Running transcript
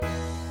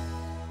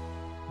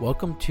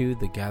Welcome to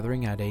the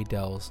Gathering at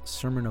Adele's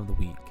Sermon of the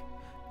Week.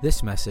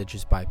 This message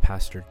is by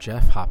Pastor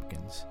Jeff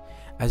Hopkins.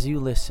 As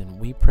you listen,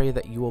 we pray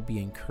that you will be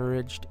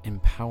encouraged,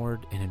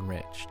 empowered, and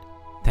enriched.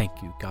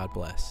 Thank you. God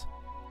bless.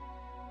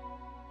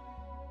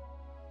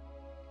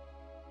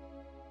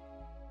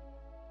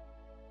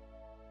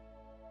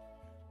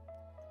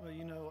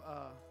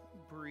 Well,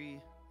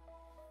 Bree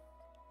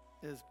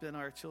has been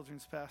our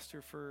children's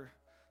pastor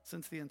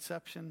since the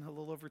inception, a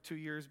little over 2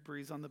 years.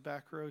 Bree's on the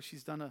back row.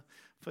 She's done a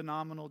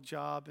phenomenal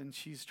job, and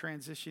she's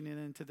transitioning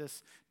into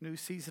this new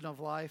season of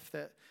life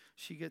that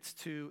she gets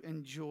to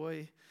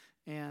enjoy.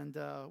 And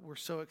we're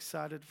so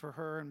excited for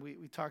her, and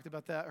we talked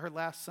about that. Her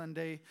last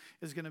Sunday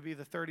is going to be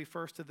the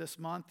 31st of this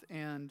month,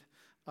 and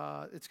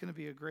it's going to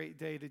be a great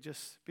day to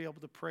just be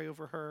able to pray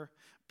over her,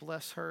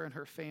 bless her and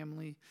her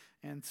family.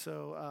 And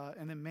so,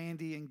 and then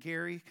Mandy and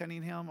Gary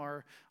Cunningham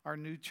are our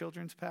new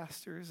children's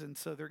pastors, and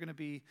so they're going to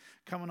be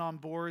coming on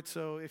board.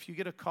 So if you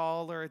get a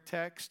call or a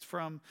text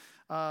from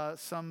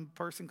some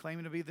person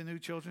claiming to be the new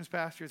children's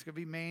pastor, it's going to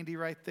be Mandy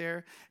right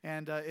there,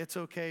 and it's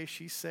okay.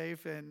 She's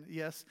safe, and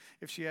yes,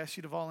 if she asks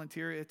you to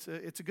volunteer, it's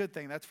a good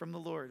thing. That's from the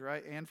Lord,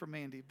 right, and from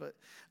Mandy. But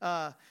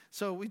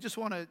so we just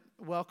want to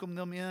welcome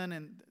them in,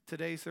 and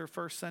today's their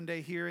first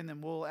Sunday here, and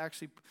then we'll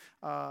actually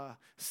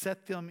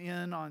set them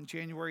in on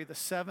January the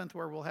 7th,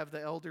 where we'll have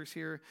the elders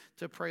here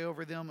to pray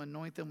over them,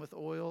 anoint them with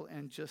oil,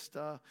 and just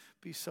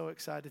be so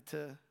excited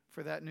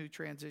for that new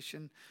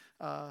transition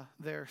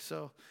there.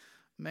 So,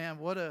 man,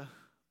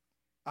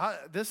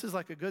 this is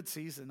like a good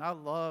season. I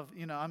love,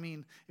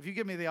 if you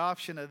give me the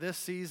option of this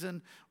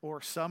season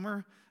or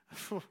summer,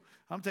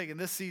 I'm taking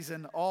this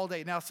season all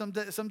day. Now, some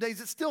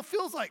days it still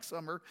feels like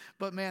summer,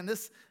 but man,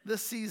 this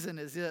season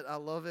is it. I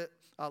love it.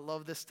 I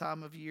love this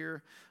time of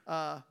year.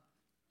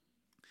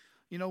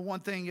 One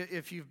thing,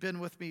 if you've been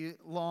with me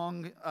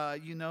long,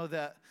 you know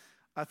that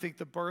I think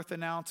the birth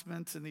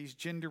announcements and these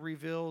gender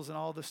reveals and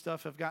all this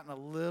stuff have gotten a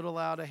little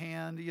out of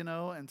hand,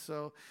 and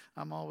so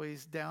I'm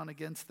always down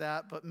against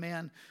that. But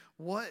man,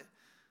 look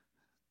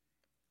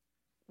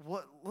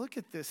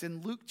at this.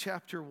 In Luke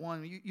chapter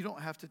 1, you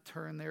don't have to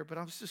turn there, but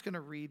I was just going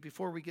to read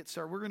before we get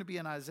started. We're going to be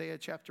in Isaiah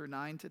chapter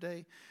 9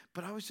 today,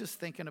 but I was just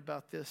thinking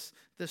about this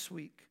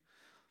week.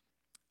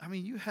 I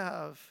mean, you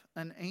have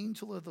an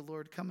angel of the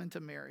Lord coming to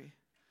Mary.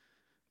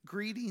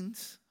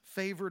 Greetings,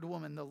 favored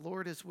woman, the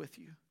Lord is with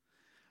you.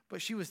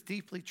 But she was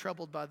deeply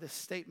troubled by this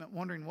statement,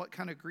 wondering what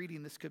kind of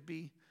greeting this could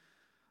be.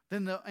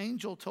 Then the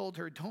angel told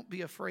her, "Don't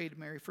be afraid,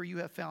 Mary, for you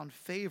have found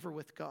favor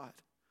with God.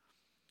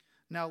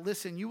 Now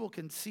listen, you will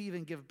conceive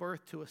and give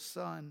birth to a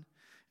son,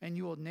 and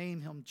you will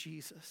name him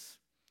Jesus.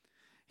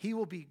 He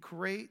will be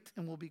great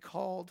and will be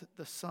called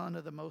the Son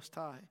of the Most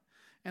High.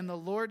 And the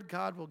Lord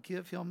God will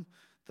give him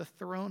the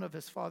throne of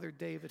his father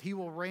David. He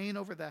will reign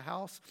over the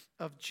house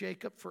of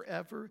Jacob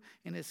forever,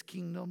 and his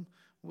kingdom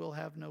will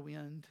have no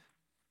end."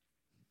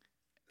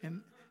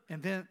 And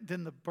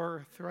then the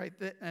birth, right?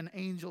 An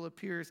angel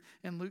appears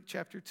in Luke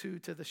chapter 2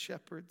 to the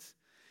shepherds.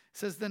 It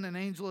says, "Then an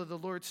angel of the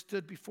Lord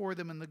stood before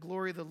them, and the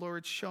glory of the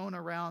Lord shone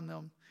around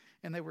them,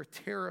 and they were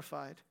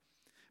terrified.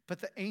 But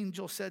the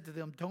angel said to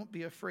them, 'Don't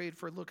be afraid,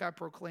 for look, I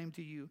proclaim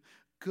to you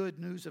good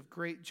news of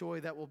great joy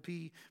that will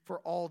be for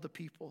all the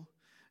people.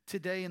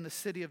 Today in the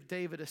city of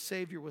David, a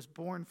Savior was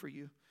born for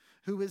you,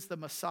 who is the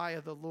Messiah,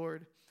 the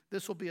Lord.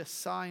 This will be a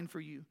sign for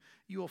you.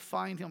 You will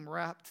find him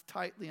wrapped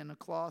tightly in a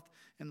cloth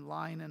and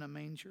lying in a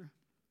manger.'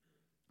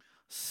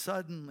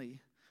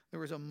 Suddenly, there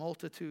was a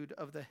multitude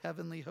of the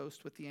heavenly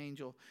host with the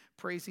angel,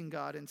 praising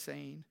God and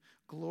saying,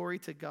 'Glory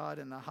to God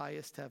in the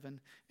highest heaven,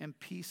 and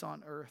peace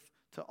on earth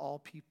to all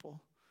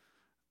people.'"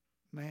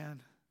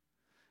 Man,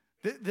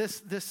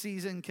 this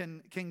season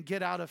can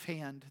get out of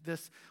hand.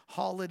 This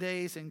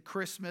holidays and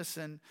Christmas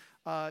and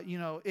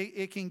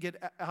it can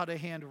get out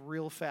of hand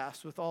real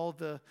fast with all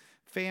the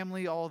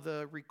family, all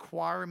the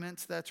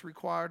requirements that's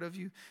required of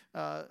you.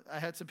 I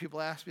had some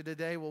people ask me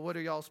today, "Well, what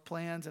are y'all's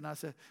plans?" And I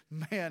said,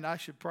 "Man, I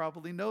should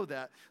probably know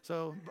that."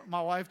 So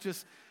my wife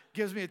just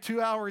gives me a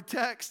 2-hour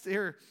text.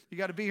 "Here, you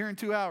got to be here in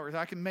 2 hours.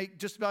 I can make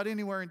just about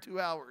anywhere in 2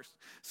 hours.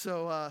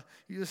 So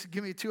you just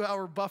give me a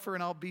 2-hour buffer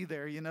and I'll be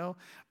there,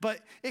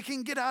 But it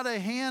can get out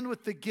of hand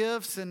with the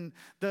gifts and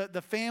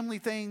the family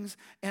things.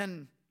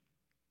 And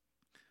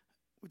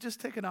we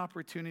just take an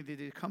opportunity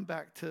to come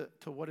back to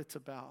what it's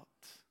about.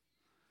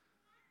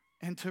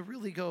 And to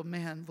really go,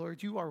 "Man,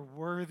 Lord, you are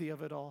worthy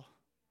of it all."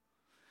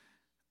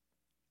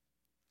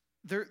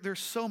 There's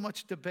so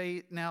much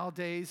debate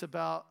nowadays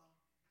about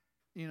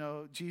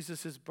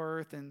Jesus'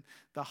 birth and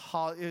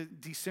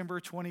December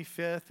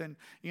 25th. And,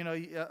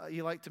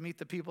 you like to meet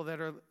the people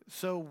that are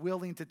so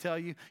willing to tell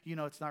you,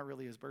 it's not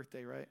really his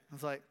birthday, right?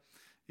 It's like,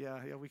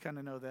 yeah, we kind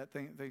of know that.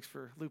 Thanks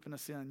for looping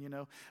us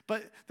in,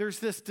 But there's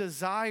this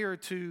desire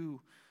to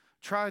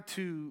try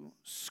to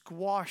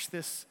squash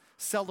this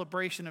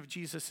celebration of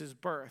Jesus'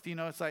 birth.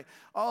 It's like,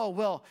 oh,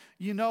 well,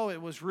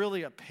 it was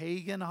really a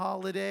pagan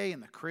holiday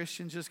and the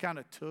Christians just kind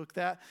of took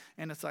that.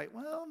 And it's like,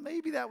 well,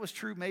 maybe that was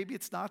true. Maybe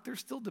it's not. There's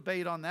still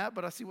debate on that,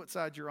 but I see what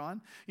side you're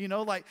on.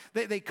 Like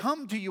they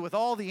come to you with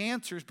all the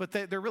answers, but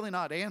they're really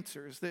not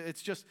answers.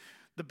 It's just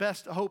the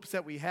best hopes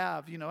that we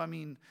have. I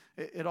mean,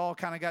 it all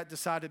kind of got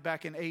decided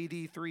back in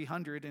AD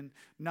 300, and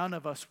none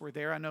of us were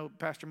there. I know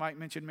Pastor Mike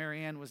mentioned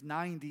Mary Ann was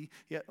 90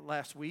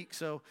 last week,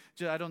 so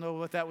I don't know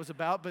what that was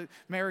about, but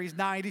Mary's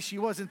 90. She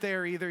wasn't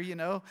there either,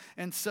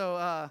 And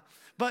so,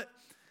 but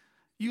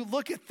you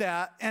look at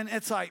that, and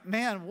it's like,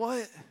 man,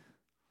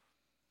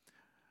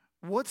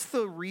 what's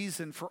the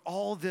reason for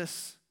all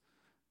this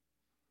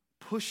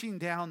pushing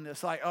down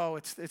this? Like, oh,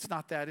 it's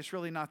not that. It's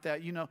really not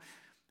that.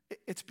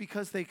 It's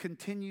because they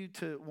continue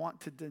to want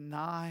to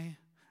deny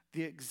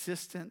the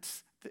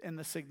existence and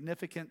the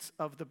significance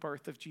of the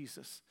birth of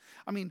Jesus.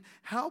 I mean,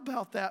 how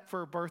about that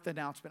for a birth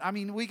announcement? I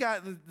mean, we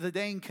got the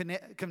dang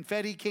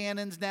confetti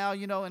cannons now,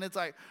 and it's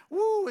like,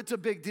 woo, it's a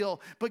big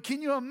deal. But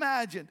can you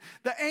imagine?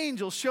 The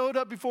angels showed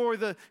up before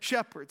the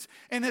shepherds,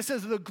 and it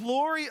says, the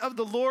glory of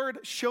the Lord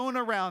shone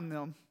around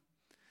them.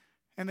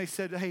 And they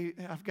said, hey,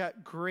 I've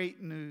got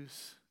great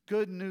news,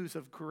 good news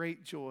of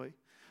great joy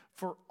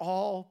for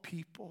all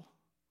people.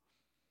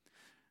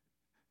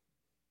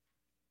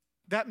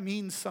 That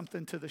means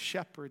something to the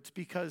shepherds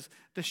because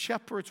the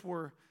shepherds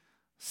were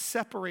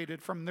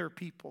separated from their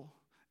people.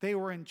 They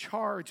were in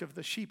charge of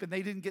the sheep and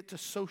they didn't get to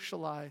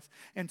socialize.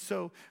 And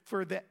so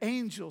for the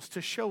angels to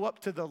show up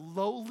to the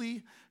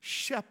lowly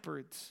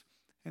shepherds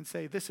and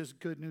say, this is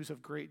good news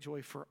of great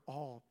joy for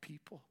all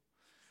people.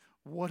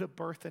 What a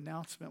birth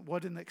announcement.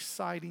 What an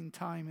exciting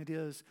time it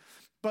is.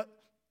 But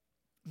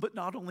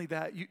not only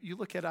that, you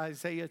look at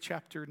Isaiah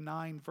chapter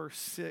 9, verse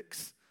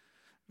 6.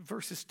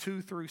 Verses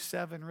 2 through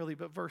 7, really,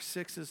 but verse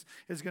 6 is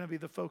going to be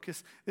the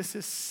focus. This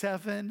is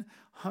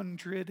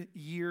 700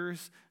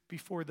 years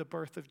before the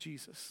birth of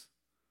Jesus.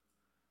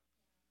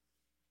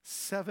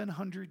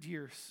 700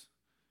 years.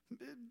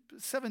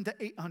 7 to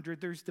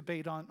 800, there's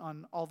debate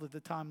on all of the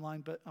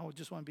timeline, but I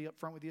just want to be up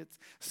front with you. It's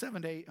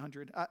 7 to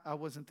 800. I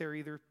wasn't there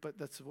either, but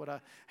that's what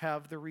I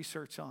have the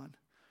research on.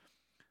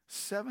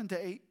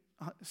 700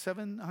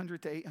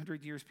 to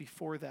 800 years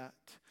before that,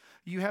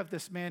 you have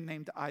this man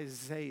named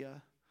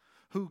Isaiah,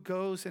 who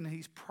goes and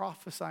he's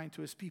prophesying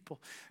to his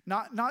people.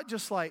 Not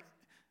just like,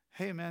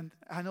 hey man,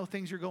 I know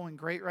things are going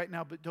great right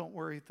now, but don't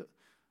worry,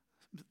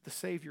 the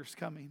Savior's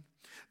coming.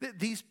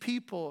 These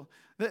people,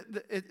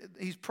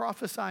 he's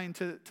prophesying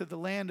to the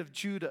land of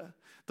Judah.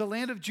 The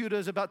land of Judah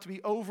is about to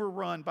be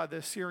overrun by the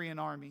Assyrian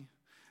army.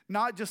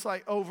 Not just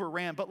like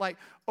overran, but like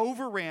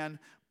overran,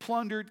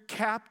 plundered,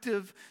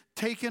 captive,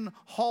 taken,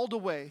 hauled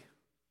away.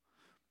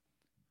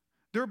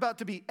 They're about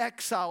to be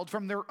exiled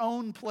from their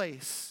own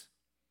place.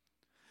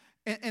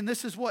 And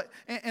this is what,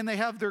 and they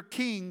have their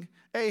king,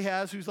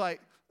 Ahaz, who's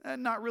like,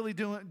 not really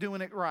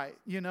doing it right.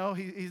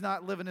 He's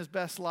not living his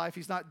best life.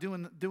 He's not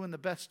doing the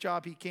best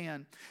job he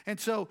can. And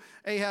so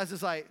Ahaz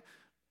is like,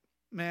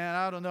 man,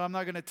 I don't know. I'm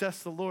not going to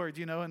test the Lord,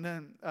 And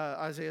then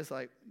Isaiah's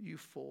like, you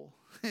fool.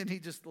 And he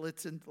just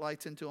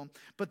lights into him.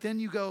 But then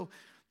you go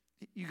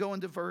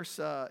into verse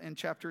in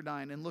chapter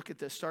 9 and look at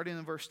this, starting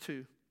in verse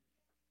 2.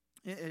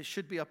 It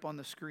should be up on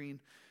the screen.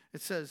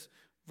 It says,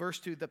 verse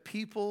 2, the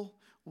people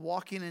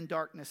walking in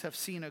darkness have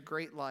seen a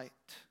great light.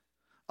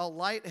 A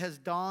light has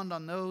dawned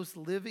on those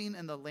living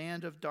in the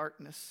land of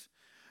darkness.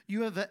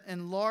 You have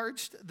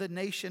enlarged the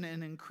nation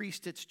and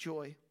increased its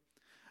joy.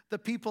 The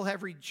people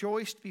have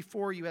rejoiced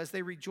before you as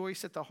they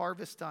rejoice at the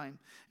harvest time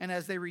and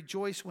as they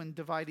rejoice when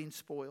dividing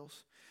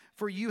spoils.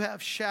 For you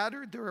have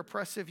shattered their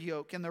oppressive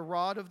yoke and the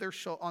rod of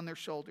on their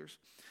shoulders,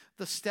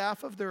 the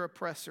staff of their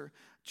oppressor,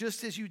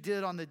 just as you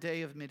did on the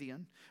day of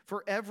Midian.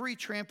 For every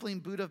trampling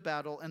boot of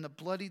battle and the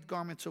bloodied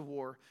garments of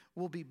war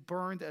will be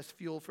burned as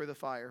fuel for the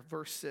fire.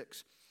 Verse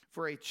 6,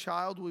 for a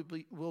child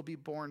will be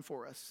born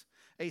for us.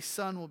 A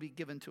son will be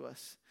given to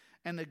us,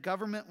 and the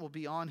government will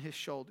be on his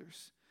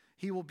shoulders.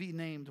 He will be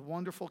named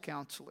Wonderful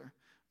Counselor,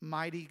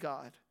 Mighty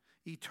God,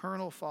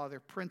 Eternal Father,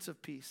 Prince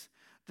of Peace.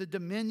 The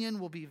dominion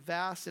will be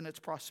vast and its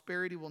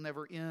prosperity will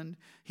never end.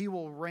 He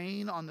will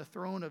reign on the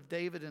throne of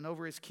David and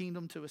over his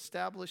kingdom to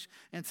establish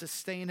and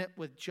sustain it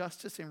with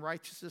justice and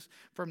righteousness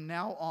from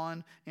now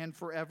on and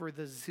forever.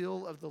 The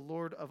zeal of the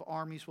Lord of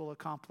armies will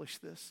accomplish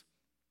this.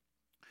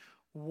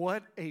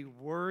 What a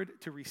word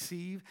to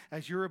receive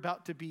as you're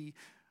about to be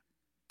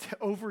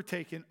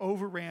overtaken,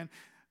 overran,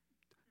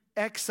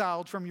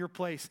 exiled from your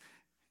place.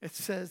 It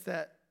says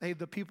that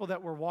the people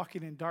that were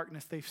walking in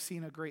darkness, they've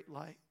seen a great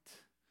light.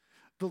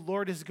 The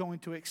Lord is going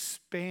to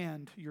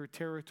expand your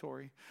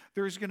territory.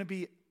 There's going to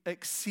be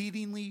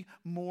exceedingly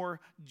more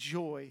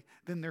joy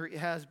than there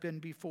has been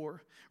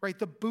before. Right?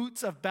 The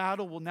boots of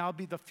battle will now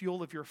be the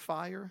fuel of your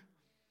fire.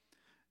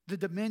 The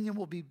dominion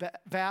will be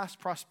vast.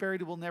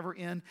 Prosperity will never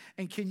end.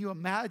 And can you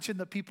imagine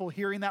the people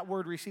hearing that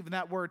word, receiving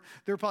that word?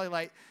 They're probably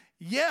like,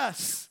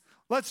 yes,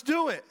 let's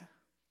do it.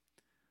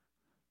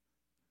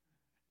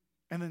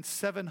 And then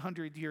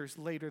 700 years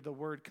later, the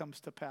word comes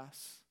to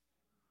pass.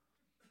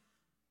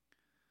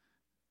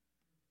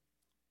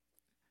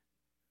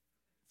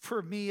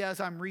 For me,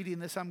 as I'm reading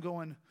this, I'm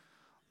going,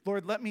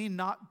 Lord, let me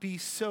not be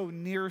so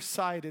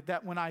nearsighted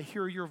that when I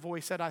hear your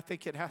voice that I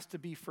think it has to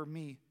be for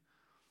me.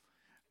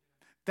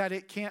 That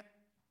it can't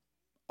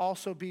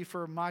also be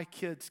for my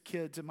kids'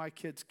 kids and my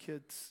kids'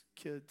 kids'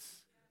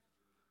 kids.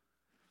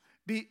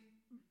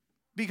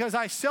 because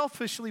I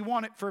selfishly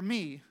want it for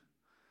me.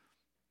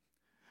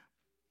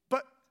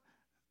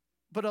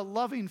 But a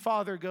loving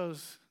father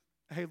goes,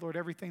 hey, Lord,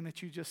 everything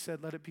that you just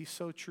said, let it be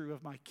so true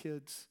of my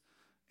kids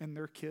and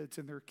their kids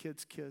and their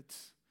kids'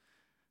 kids.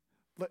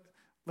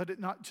 Let it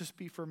not just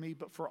be for me,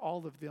 but for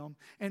all of them.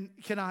 And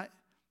can I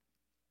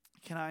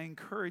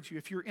encourage you,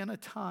 if you're in a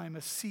time,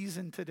 a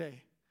season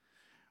today,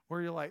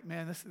 where you're like,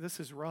 man, this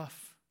is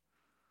rough.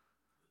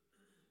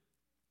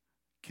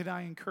 Can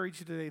I encourage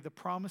you today, the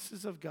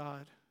promises of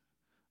God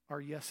are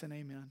yes and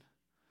amen.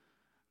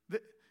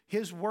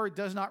 His word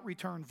does not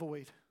return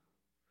void.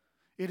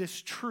 It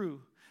is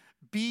true.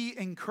 Be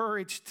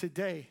encouraged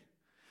today.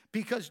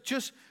 Because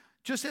just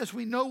as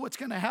we know what's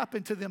going to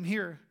happen to them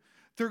here,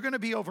 they're going to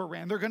be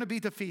overran. They're going to be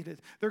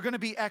defeated. They're going to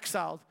be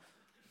exiled.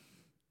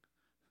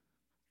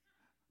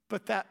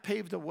 But that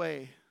paved a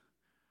way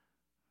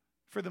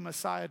for the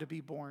Messiah to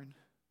be born.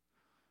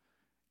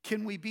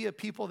 Can we be a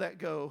people that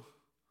go,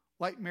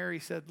 like Mary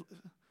said,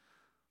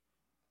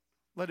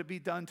 let it be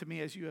done to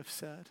me as you have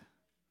said?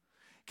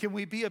 Can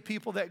we be a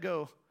people that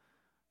go,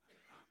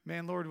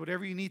 man, Lord,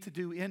 whatever you need to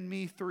do in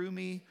me, through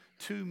me,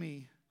 to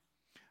me,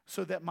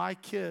 so that my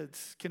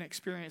kids can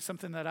experience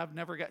something that I've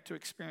never got to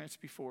experience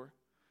before,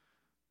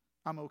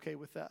 I'm okay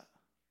with that.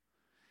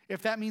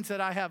 If that means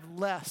that I have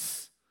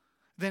less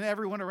than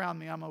everyone around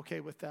me, I'm okay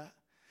with that.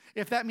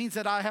 If that means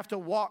that I have to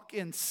walk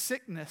in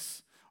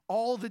sickness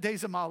all the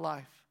days of my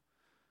life,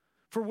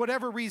 for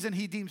whatever reason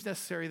he deems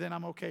necessary, then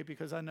I'm okay,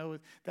 because I know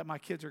that my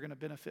kids are going to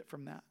benefit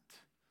from that.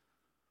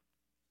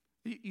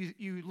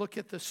 You look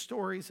at the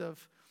stories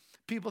of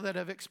people that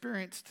have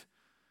experienced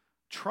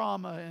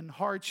trauma and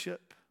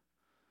hardship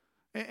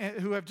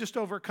and who have just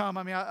overcome.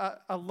 I mean,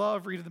 I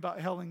love reading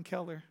about Helen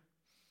Keller.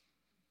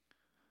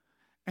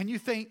 And you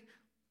think,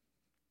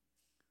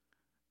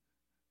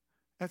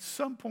 at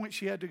some point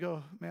she had to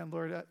go, man,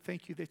 Lord, I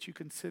thank you that you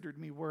considered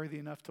me worthy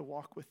enough to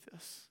walk with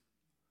this.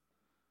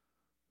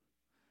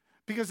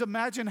 Because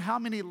imagine how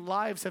many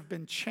lives have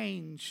been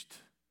changed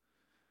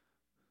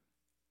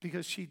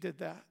because she did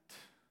that.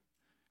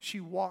 She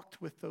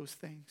walked with those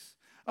things.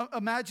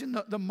 Imagine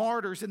the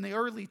martyrs in the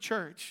early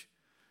church.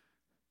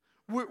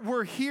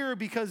 We're here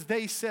because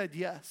they said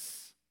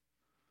yes.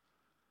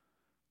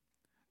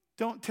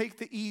 Don't take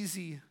the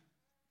easy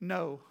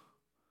no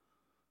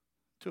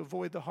to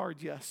avoid the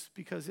hard yes,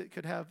 because it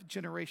could have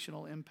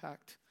generational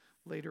impact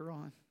later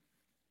on.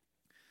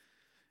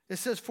 It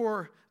says,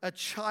 for a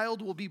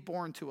child will be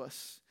born to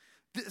us.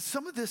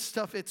 Some of this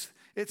stuff,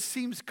 it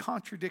seems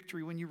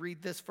contradictory when you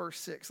read this verse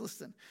 6.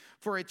 Listen,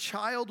 for a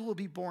child will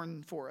be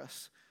born for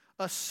us.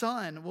 A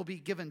son will be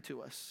given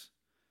to us.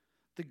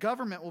 The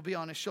government will be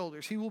on his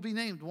shoulders. He will be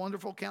named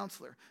Wonderful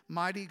Counselor,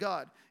 Mighty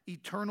God,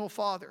 Eternal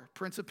Father,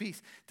 Prince of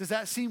Peace. Does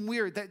that seem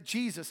weird that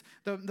Jesus,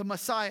 the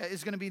Messiah,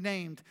 is going to be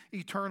named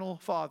Eternal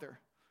Father?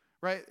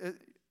 Right?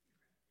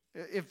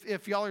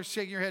 If y'all are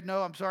shaking your head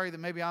no, I'm sorry, then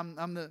maybe I'm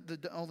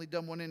the only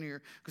dumb one in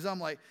here. Because I'm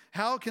like,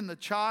 how can the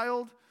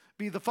child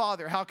be the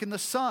father? How can the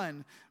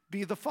son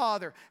be the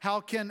father?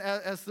 How can,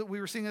 we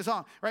were singing a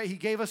song, right? He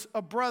gave us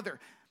a brother.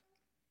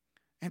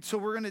 And so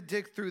we're going to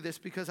dig through this,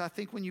 because I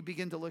think when you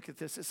begin to look at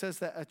this, it says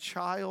that a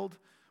child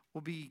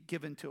will be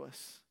given to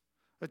us.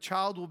 A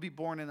child will be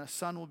born and a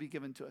son will be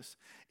given to us.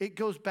 It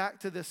goes back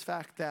to this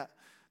fact that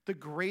the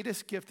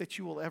greatest gift that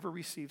you will ever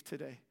receive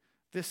today,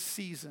 this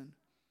season,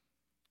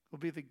 will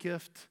be the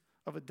gift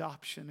of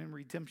adoption and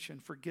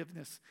redemption,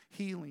 forgiveness,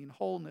 healing,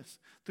 wholeness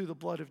through the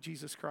blood of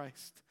Jesus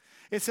Christ.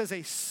 It says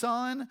a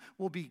son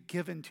will be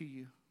given to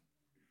you.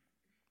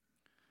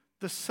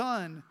 The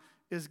son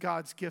is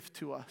God's gift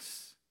to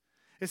us.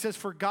 It says,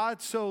 for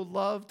God so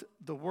loved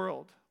the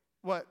world.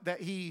 What? That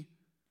he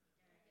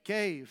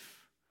gave.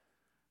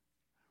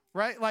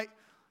 Right? Like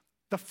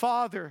the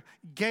Father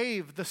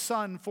gave the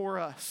Son for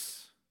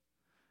us.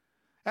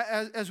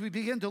 As we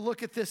begin to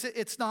look at this,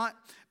 it's not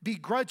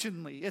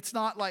begrudgingly. It's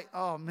not like,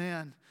 oh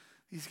man,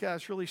 these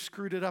guys really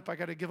screwed it up. I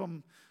got to give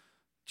them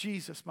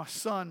Jesus, my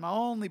son, my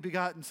only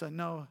begotten son.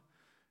 No,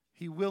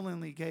 he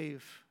willingly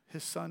gave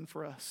his son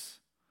for us.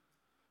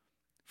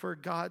 For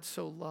God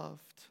so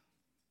loved.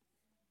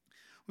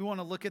 We want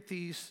to look at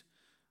these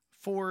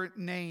 4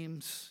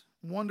 names: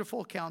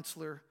 Wonderful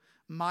Counselor,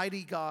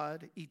 Mighty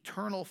God,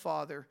 Eternal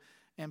Father,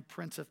 and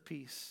Prince of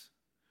Peace.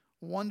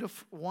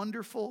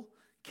 Wonderful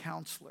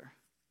Counselor.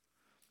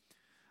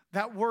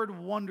 That word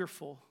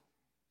wonderful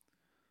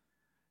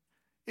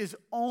is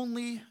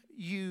only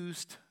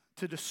used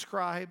to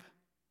describe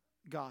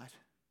God.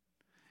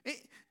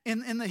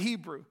 In the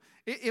Hebrew,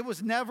 it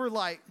was never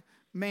like,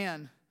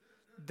 man,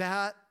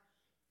 that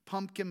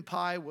pumpkin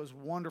pie was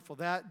wonderful.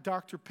 That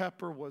Dr.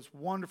 Pepper was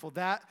wonderful.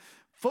 That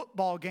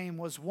football game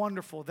was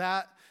wonderful.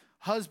 That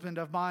husband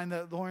of mine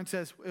that Lauren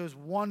says, it was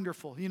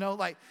wonderful. You know,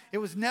 like it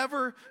was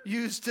never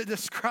used to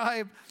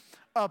describe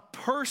a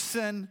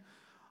person,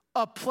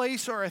 a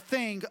place, or a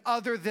thing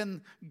other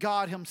than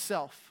God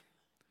himself.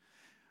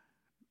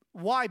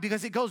 Why?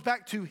 Because it goes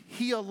back to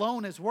he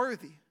alone is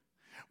worthy.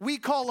 We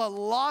call a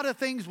lot of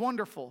things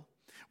wonderful.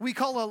 We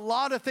call a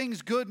lot of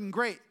things good and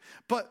great,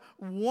 but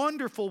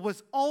wonderful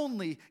was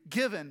only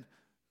given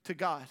to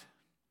God.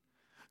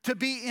 To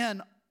be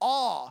in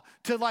awe,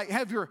 to like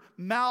have your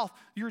mouth,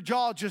 your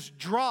jaw just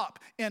drop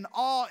in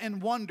awe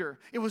and wonder.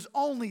 It was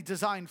only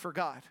designed for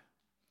God.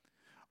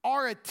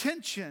 Our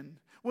attention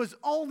was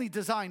only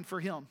designed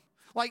for Him.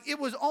 Like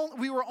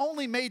we were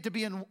only made to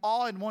be in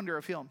awe and wonder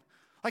of Him.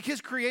 Like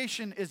His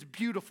creation is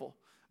beautiful.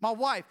 My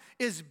wife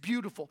is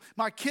beautiful.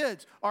 My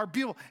kids are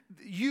beautiful.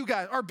 You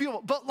guys are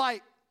beautiful. But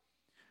like,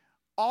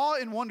 awe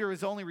and wonder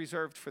is only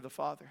reserved for the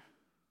Father.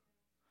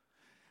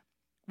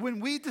 When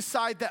we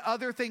decide that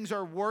other things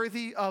are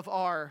worthy of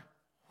our,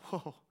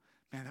 whoa,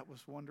 man, that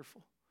was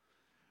wonderful,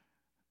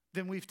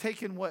 then we've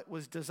taken what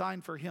was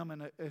designed for Him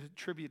and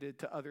attributed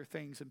to other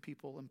things and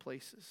people and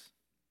places.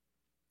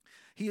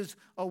 He is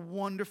a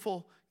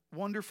wonderful,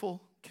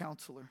 wonderful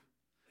counselor.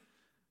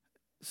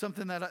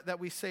 Something that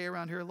we say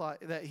around here a lot,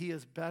 that He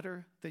is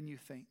better than you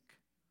think.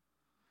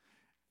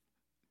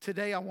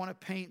 Today I want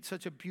to paint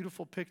such a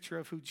beautiful picture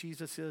of who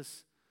Jesus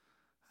is.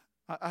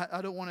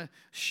 I don't want to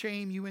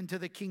shame you into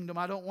the kingdom.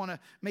 I don't want to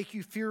make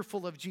you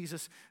fearful of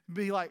Jesus.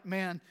 Be like,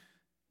 man,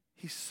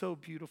 He's so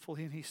beautiful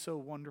and He's so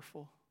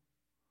wonderful.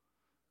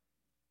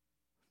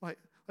 Like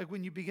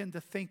when you begin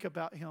to think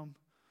about Him,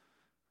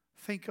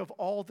 think of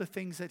all the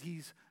things that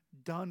He's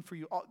done for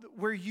you,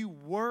 where you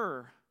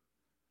were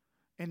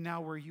and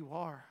now where you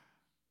are.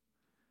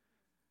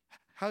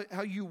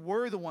 How you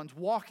were the ones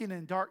walking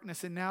in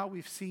darkness and now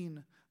we've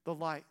seen the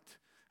light.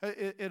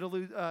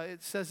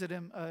 It says it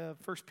in 1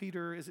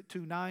 Peter, is it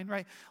 2:9,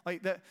 right?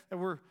 Like that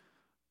we're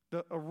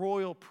a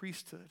royal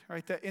priesthood,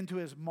 right? That into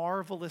His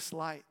marvelous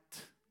light.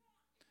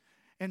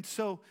 And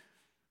so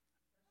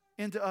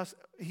into us,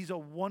 He's a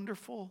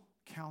wonderful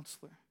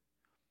counselor.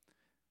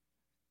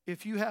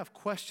 If you have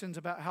questions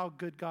about how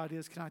good God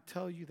is, can I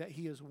tell you that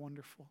He is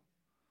wonderful?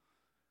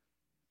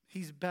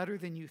 He's better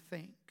than you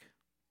think.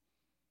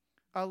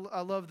 I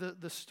love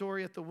the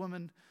story at the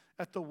woman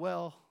at the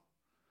well.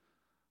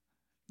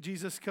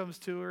 Jesus comes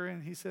to her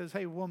and He says,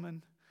 hey,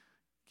 woman,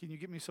 can you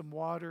get me some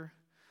water?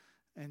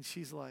 And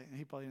she's like, and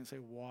he probably didn't say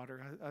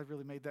water. I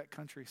really made that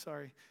country,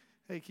 sorry.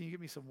 Hey, can you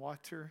get me some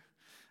water?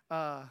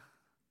 And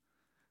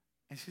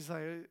she's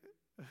like,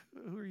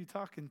 who are you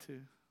talking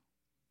to?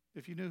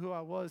 If you knew who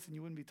I was, then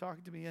you wouldn't be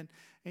talking to me. And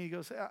He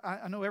goes,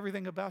 I know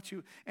everything about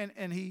you.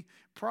 And He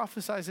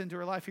prophesies into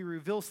her life. He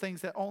reveals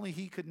things that only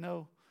He could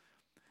know.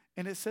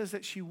 And it says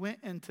that she went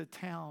into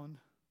town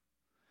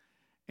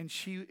and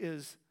she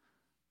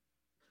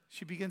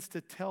begins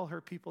to tell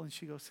her people, and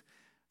she goes,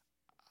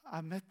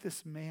 I met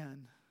this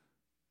man.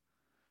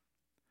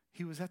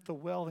 He was at the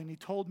well and he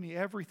told me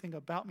everything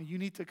about me. You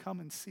need to come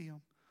and see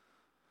him.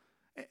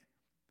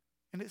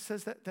 And it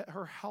says that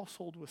her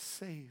household was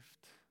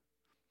saved.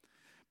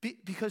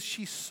 Because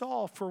she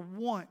saw for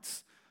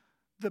once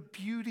the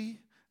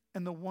beauty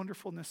and the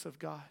wonderfulness of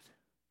God.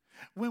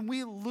 When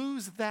we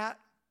lose that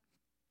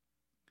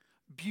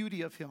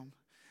beauty of Him,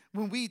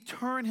 when we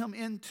turn Him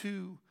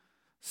into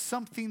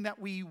something that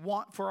we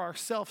want for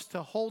ourselves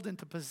to hold and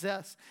to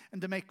possess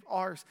and to make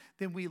ours,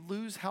 then we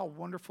lose how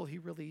wonderful He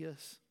really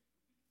is.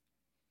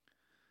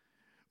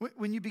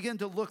 When you begin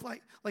to look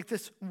like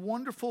this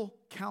wonderful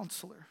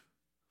counselor,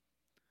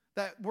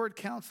 that word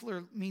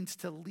counselor means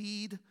to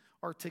lead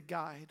or to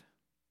guide.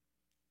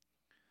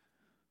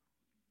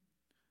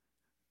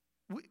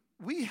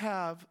 We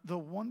have the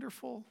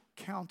wonderful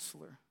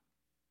counselor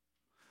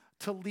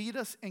to lead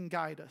us and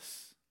guide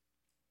us.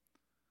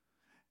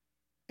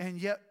 And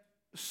yet,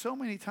 so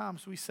many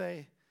times we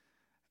say,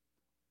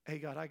 hey,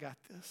 God, I got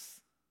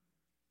this.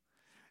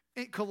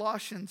 In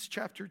Colossians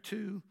chapter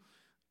 2,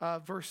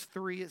 verse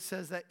 3, it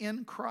says that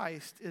in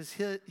Christ is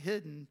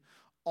hidden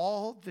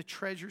all the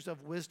treasures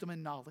of wisdom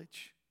and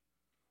knowledge.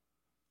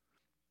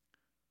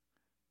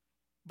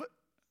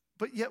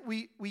 But yet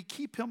we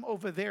keep Him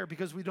over there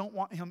because we don't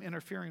want Him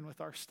interfering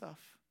with our stuff.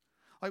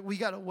 Like, we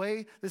got a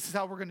way. This is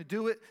how we're going to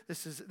do it.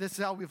 This is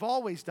how we've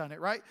always done it,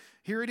 right?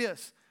 Here it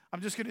is.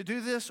 I'm just going to do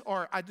this,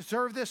 or I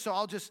deserve this, so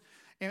I'll just,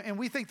 and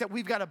we think that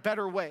we've got a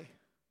better way.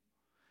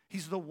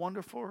 He's the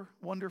wonderful,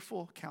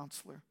 wonderful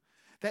counselor.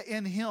 That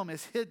in Him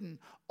is hidden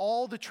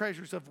all the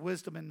treasures of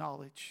wisdom and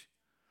knowledge.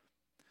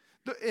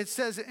 It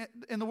says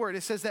in the Word,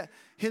 it says that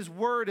His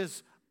Word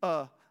is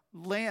a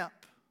lamp,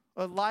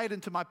 a light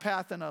unto my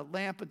path and a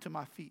lamp unto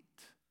my feet.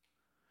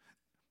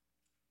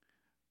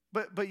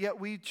 But yet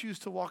we choose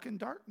to walk in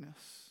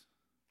darkness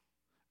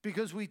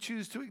because we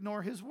choose to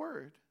ignore His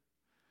Word.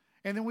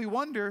 And then we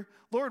wonder,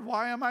 Lord,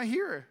 why am I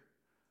here?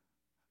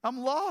 I'm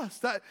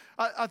lost.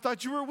 I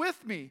thought you were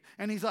with me.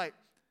 And He's like,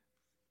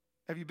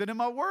 have you been in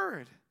my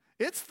Word?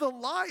 It's the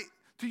light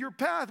to your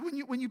path.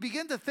 When you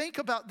begin to think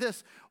about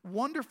this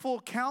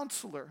wonderful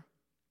counselor,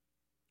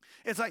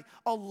 it's like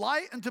a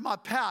light unto my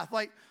path.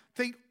 Like,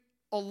 think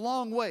a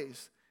long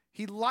ways.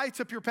 He lights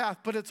up your path,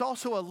 but it's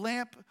also a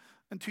lamp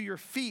unto your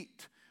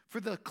feet for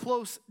the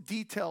close,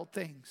 detailed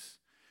things.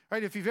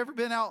 Right? If you've ever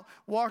been out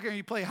walking and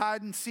you play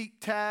hide and seek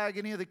tag,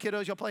 any of the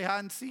kiddos, you'll play hide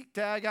and seek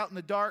tag out in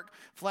the dark,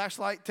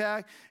 flashlight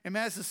tag. And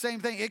man, it's the same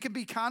thing. It can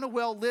be kind of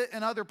well lit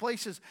in other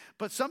places,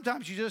 but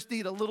sometimes you just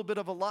need a little bit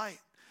of a light.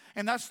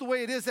 And that's the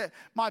way it is, that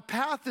my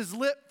path is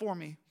lit for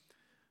me.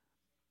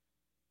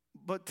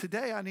 But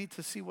today I need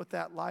to see what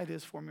that light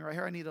is for me right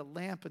here. I need a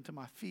lamp into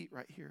my feet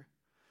right here.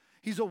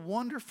 He's a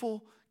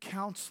wonderful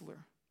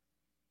counselor.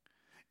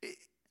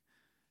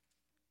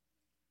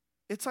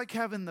 It's like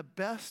having the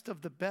best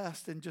of the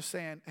best and just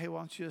saying, hey, why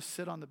don't you just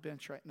sit on the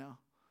bench right now?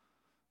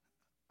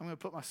 I'm going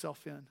to put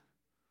myself in.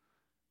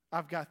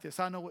 I've got this.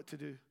 I know what to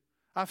do.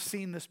 I've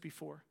seen this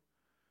before.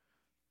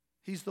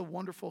 He's the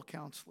wonderful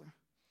counselor.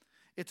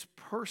 It's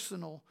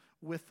personal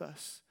with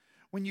us.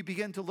 When you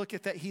begin to look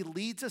at that, he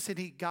leads us and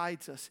he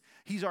guides us.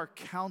 He's our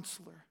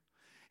counselor.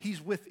 He's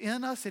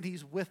within us and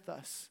he's with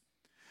us.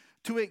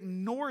 To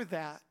ignore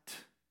that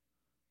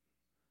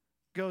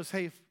goes,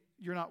 hey,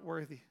 you're not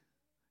worthy.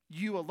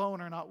 You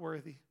alone are not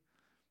worthy,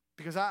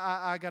 because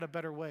I got a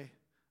better way.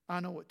 I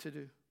know what to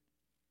do.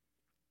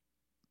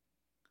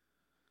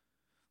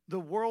 The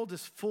world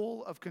is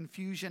full of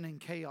confusion and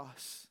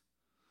chaos.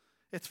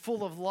 It's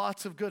full of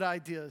lots of good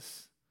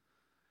ideas.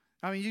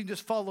 I mean, you can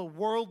just follow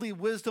worldly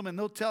wisdom and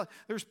they'll tell,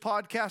 there's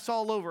podcasts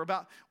all over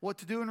about what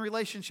to do in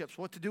relationships,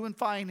 what to do in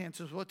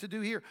finances, what to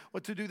do here,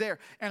 what to do there.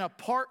 And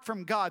apart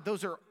from God,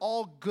 those are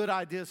all good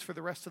ideas for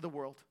the rest of the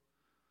world.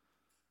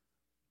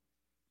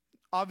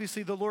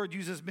 Obviously, the Lord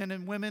uses men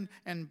and women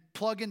and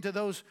plug into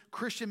those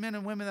Christian men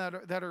and women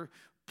that are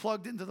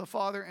plugged into the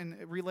Father and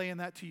relaying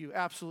that to you.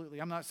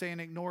 Absolutely. I'm not saying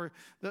ignore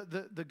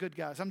the good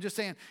guys. I'm just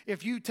saying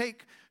if you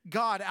take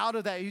God out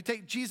of that, you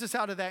take Jesus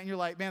out of that, and you're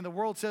like, man, the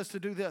world says to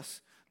do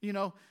this,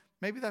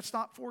 maybe that's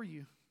not for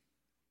you.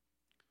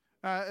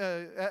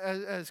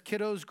 As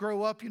kiddos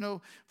grow up,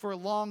 for a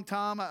long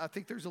time, I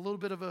think there's a little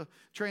bit of a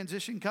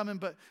transition coming,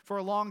 but for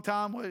a long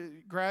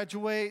time,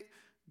 graduate,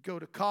 go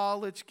to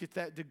college, get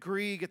that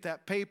degree, get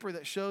that paper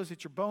that shows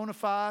that you're bona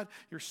fide,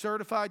 you're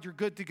certified, you're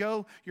good to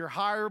go, you're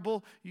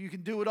hireable, you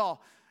can do it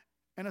all.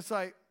 And it's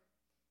like,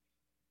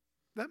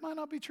 that might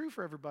not be true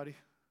for everybody.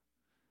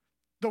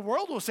 The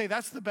world will say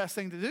that's the best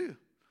thing to do.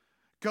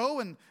 Go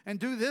and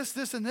do this,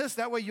 and this.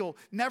 That way you'll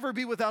never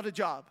be without a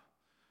job.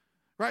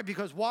 Right?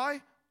 Because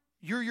why?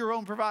 You're your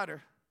own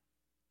provider.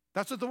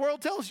 That's what the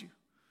world tells you.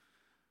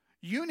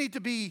 You need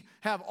to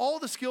have all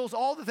the skills,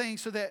 all the things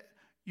so that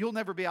you'll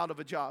never be out of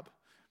a job.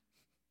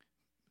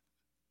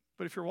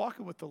 But if you're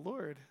walking with the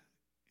Lord,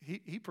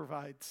 He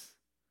provides.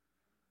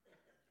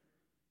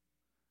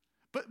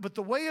 But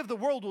the way of the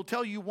world will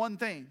tell you one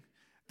thing.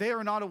 They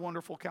are not a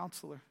wonderful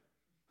counselor.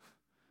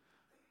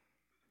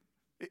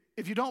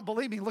 If you don't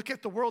believe me, look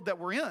at the world that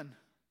we're in.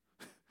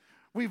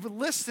 We've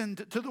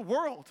listened to the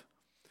world.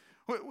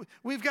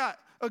 We've got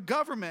a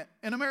government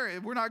in America.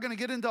 We're not going to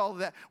get into all of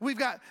that. We've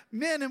got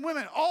men and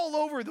women all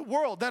over the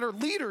world that are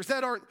leaders,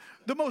 that are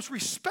the most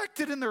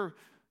respected in their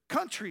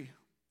country,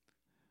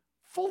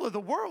 full of the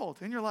world.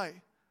 And you're like,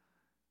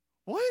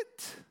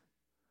 what?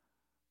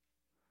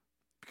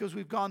 Because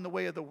we've gone the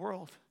way of the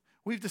world.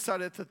 We've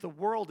decided that the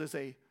world is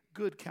a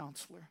good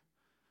counselor.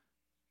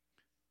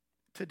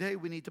 Today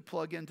we need to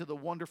plug into the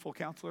wonderful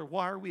counselor.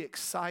 Why are we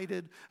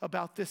excited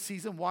about this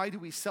season? Why do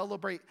we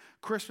celebrate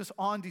Christmas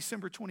on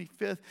December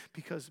 25th?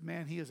 Because,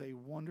 man, He is a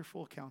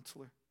wonderful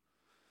counselor.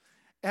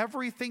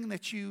 Everything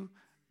that you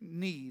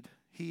need,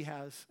 He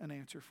has an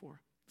answer for.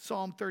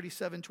 Psalm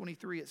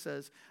 37:23, it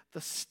says,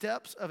 the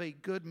steps of a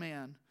good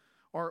man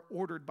are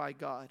ordered by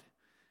God,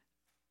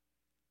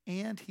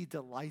 and He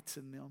delights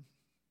in them.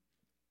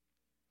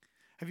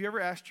 Have you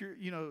ever asked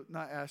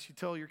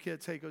tell your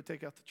kids, hey, go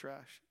take out the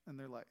trash? And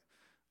they're like,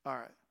 all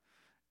right.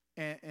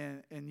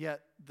 And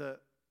yet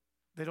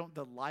they don't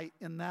delight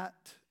in that.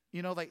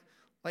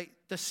 Like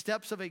the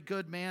steps of a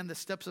good man, the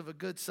steps of a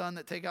good son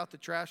that take out the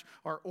trash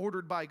are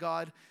ordered by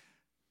God,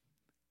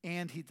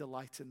 and He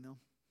delights in them.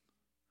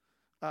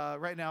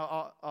 Right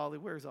now, Ollie,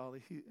 where's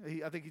Ollie?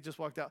 I think he just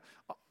walked out.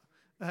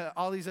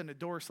 Ollie's in a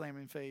door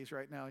slamming phase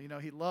right now.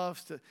 He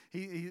loves to.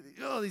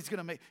 He's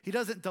gonna make. He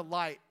doesn't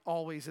delight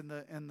always in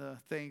the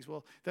things.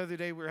 Well, the other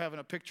day we were having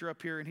a picture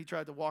up here, and he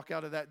tried to walk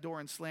out of that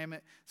door and slam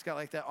it. It's got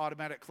like that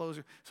automatic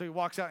closer. So he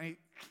walks out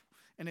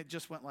and it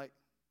just went like.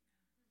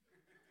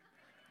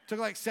 Took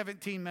like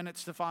 17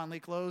 minutes to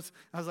finally close.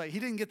 I was like, he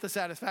didn't get the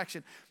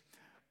satisfaction.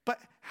 But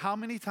how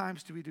many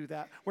times do we do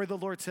that? Where the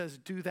Lord says,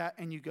 do that,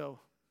 and you go,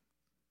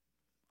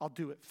 I'll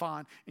do it,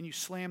 fine. And you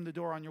slam the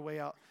door on your way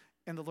out.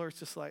 And the Lord's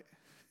just like,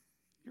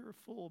 you're a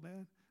fool,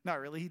 man. Not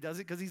really, He does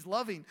it because He's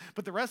loving.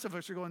 But the rest of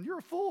us are going, you're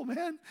a fool,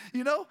 man.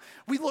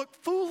 We look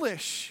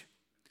foolish.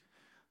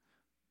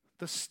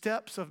 The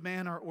steps of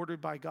man are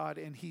ordered by God,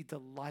 and He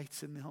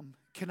delights in them.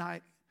 Can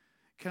I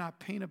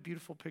paint a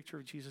beautiful picture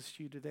of Jesus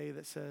to you today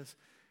that says,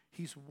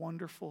 He's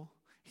wonderful.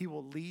 He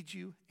will lead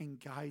you and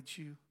guide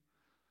you.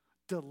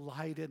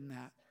 Delight in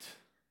that.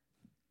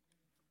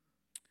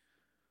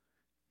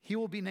 He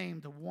will be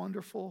named a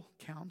wonderful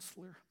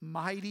counselor,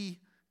 mighty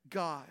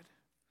God,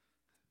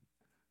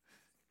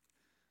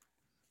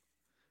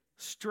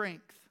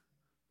 strength,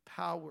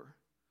 power,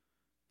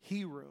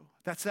 hero.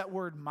 That's that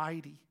word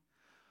mighty.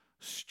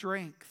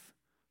 Strength,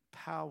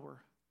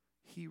 power,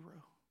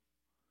 hero.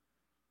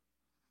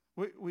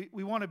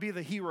 We want to be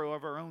the hero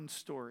of our own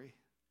story.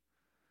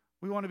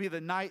 We want to be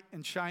the knight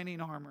in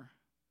shining armor.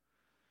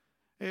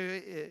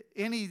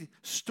 Any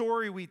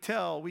story we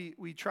tell,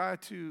 we try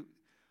to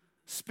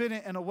spin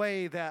it in a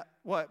way that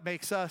what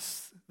makes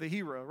us the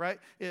hero, right?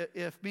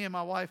 If me and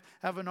my wife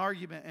have an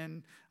argument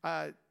and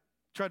I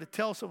try to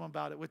tell someone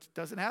about it, which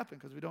doesn't happen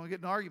because we don't get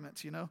in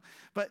arguments,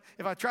 But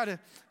if I try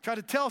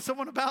to tell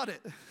someone about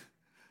it,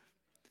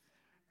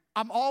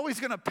 I'm always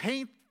going to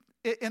paint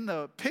it in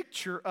the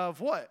picture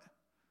of what?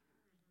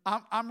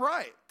 I'm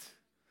right.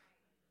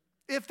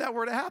 If that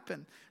were to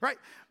happen, right?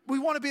 We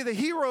want to be the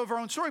hero of our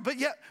own story, but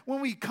yet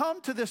when we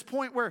come to this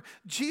point where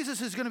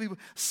Jesus is going to be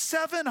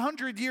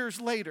 700 years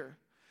later,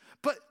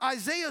 but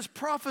Isaiah's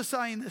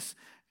prophesying this,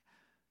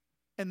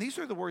 and these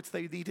are the words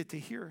they needed to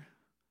hear.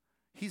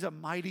 He's a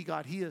mighty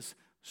God. He is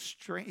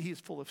strength. He is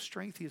full of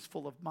strength. He is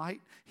full of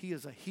might. He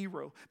is a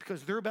hero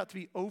because they're about to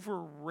be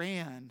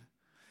overran,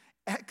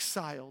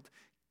 exiled,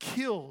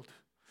 killed,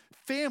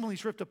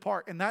 families ripped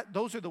apart, and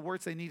those are the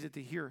words they needed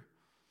to hear.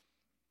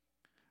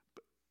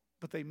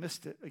 But they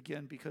missed it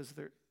again because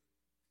they're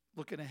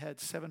looking ahead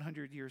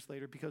 700 years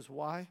later. Because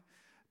why?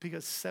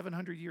 Because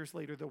 700 years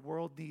later, the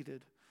world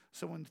needed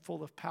someone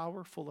full of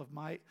power, full of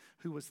might,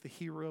 who was the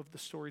hero of the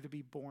story to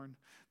be born.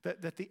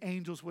 That the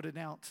angels would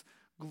announce,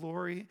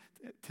 glory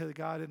to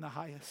God in the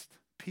highest,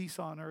 peace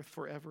on earth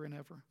forever and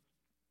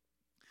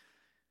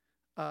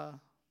ever.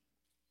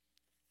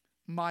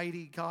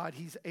 Mighty God,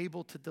 he's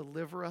able to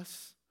deliver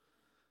us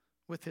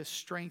with his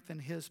strength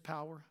and his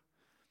power.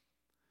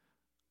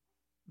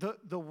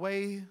 The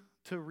way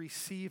to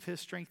receive his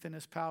strength and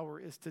his power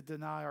is to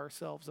deny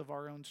ourselves of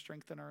our own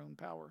strength and our own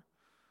power.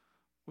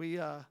 We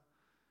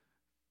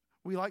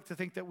like to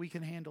think that we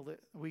can handle it.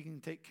 We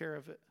can take care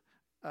of it.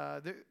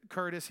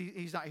 Curtis,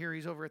 he's not here.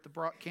 He's over at the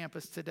Brock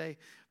campus today.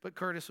 But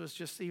Curtis was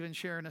just even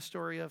sharing a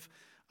story of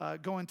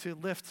going to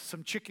lift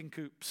some chicken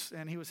coops.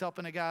 And he was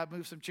helping a guy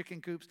move some chicken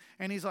coops.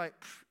 And he's like,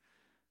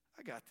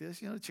 I got this.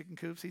 Chicken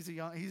coops. He's a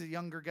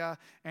younger guy.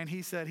 And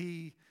he said,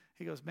 he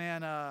goes,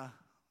 man,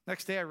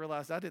 next day I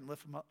realized I didn't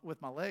lift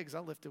with my legs. I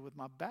lifted with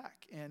my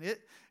back. And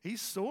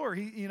he's sore.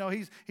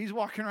 He's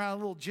walking around a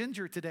little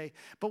ginger today.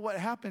 But what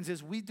happens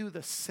is we do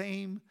the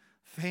same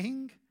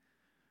thing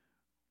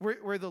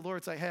where the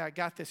Lord's like, hey, I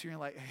got this. You're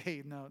like,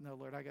 hey, no,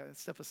 Lord, I got it.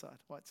 Step aside.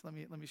 Watch. Let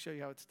me show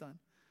you how it's done.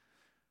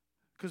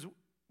 Because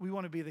we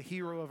want to be the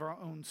hero of our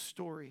own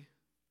story.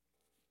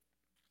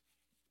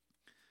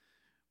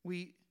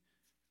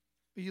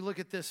 You look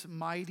at this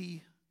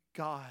mighty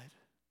God.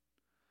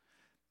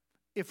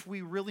 If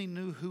we really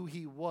knew who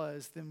he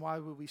was, then why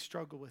would we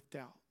struggle with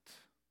doubt?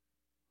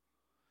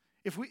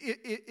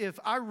 If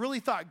I really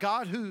thought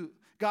God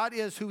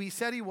is who he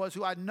said he was,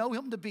 who I know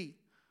him to be,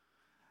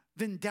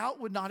 then doubt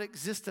would not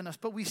exist in us.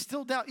 But we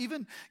still doubt.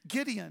 Even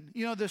Gideon,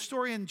 the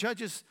story in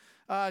Judges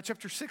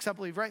chapter 6, I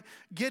believe, right?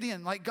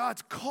 Gideon, like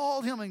God's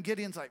called him, and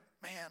Gideon's like,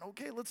 man,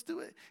 okay, let's do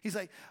it. He's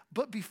like,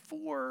 but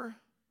before,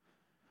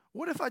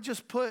 what if I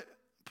just put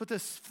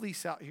this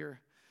fleece out here?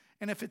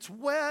 And if it's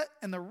wet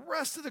and the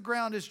rest of the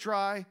ground is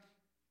dry,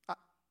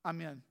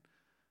 I'm in.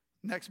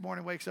 Next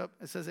morning wakes up,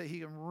 it says that he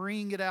can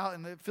wring it out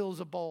and it fills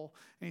a bowl.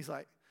 And he's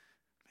like,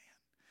 man,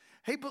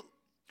 hey, but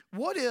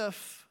what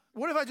if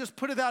I just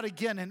put it out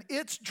again and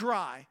it's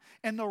dry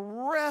and the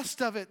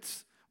rest of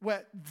it's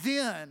wet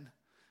then?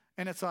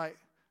 And it's like,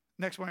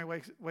 next morning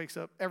wakes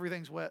up,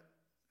 everything's wet,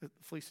 the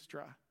fleece is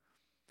dry.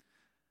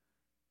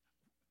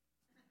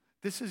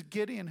 This is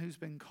Gideon who's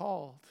been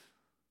called.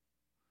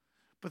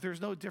 But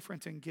there's no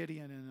difference in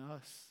Gideon and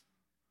us.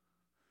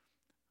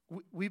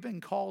 We've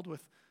been called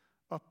with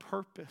a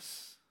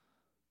purpose.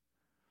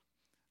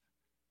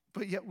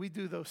 But yet we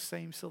do those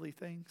same silly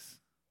things.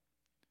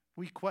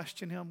 We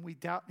question him. We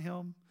doubt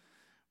him.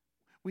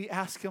 We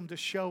ask him to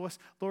show us,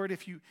 Lord,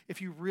 if you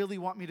really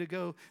want me to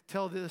go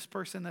tell this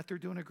person that they're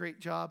doing a great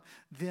job,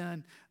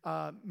 then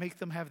make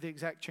them have the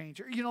exact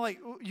change. Or,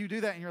 you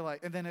do that and you're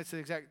like, and then it's the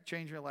exact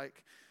change. You're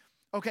like,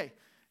 okay,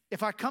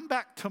 if I come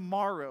back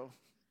tomorrow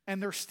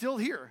and they're still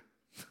here,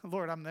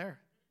 Lord, I'm there.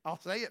 I'll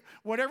say it.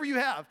 Whatever you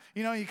have.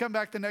 You come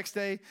back the next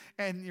day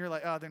and you're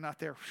like, oh, they're not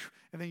there.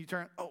 And then you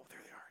turn, oh, there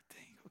they are.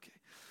 Dang, okay.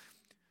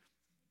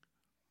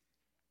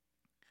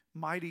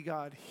 Mighty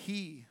God,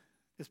 he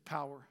is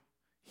power.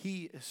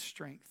 He is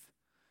strength.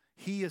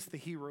 He is the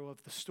hero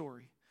of the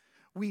story.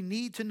 We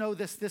need to know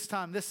this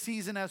time, this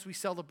season as we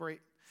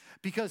celebrate,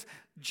 because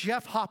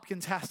Jeff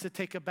Hopkins has to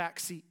take a back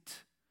seat.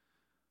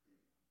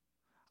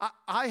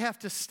 I have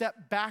to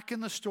step back in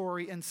the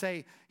story and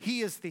say,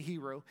 he is the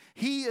hero.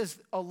 He is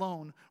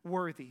alone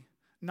worthy,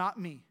 not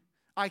me.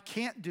 I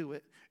can't do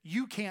it.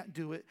 You can't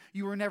do it.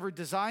 You were never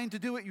designed to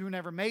do it. You were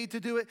never made to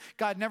do it.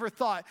 God never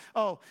thought,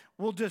 oh,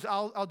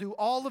 I'll do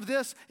all of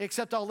this,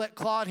 except I'll let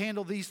Claude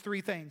handle these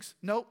 3 things.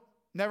 Nope,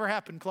 never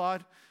happened,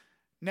 Claude.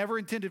 Never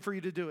intended for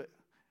you to do it.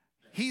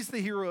 He's the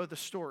hero of the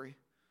story.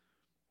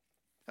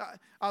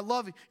 I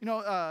love,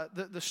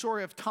 the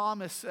story of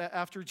Thomas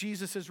after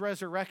Jesus'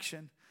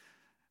 resurrection.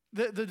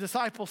 the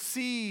disciples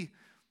see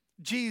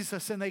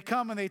Jesus and they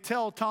come and they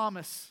tell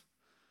Thomas.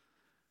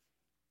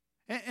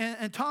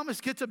 And Thomas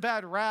gets a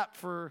bad rap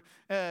for,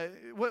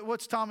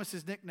 what's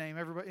Thomas's nickname?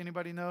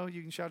 Anybody know?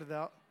 You can shout it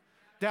out.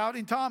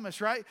 Doubting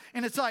Thomas, right?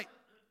 And it's like,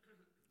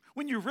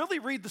 when you really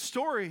read the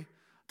story,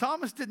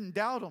 Thomas didn't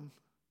doubt him.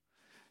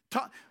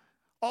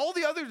 All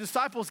the other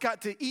disciples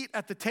got to eat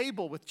at the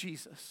table with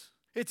Jesus.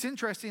 It's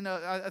interesting.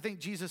 I think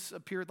Jesus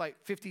appeared like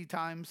 50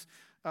 times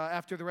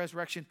after the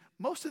resurrection.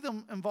 Most of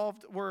them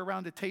were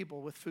around a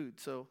table with food.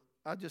 So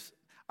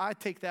I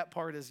take that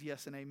part as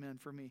yes and amen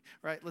for me,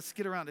 right? Let's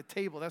get around a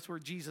table. That's where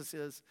Jesus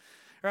is,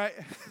 right?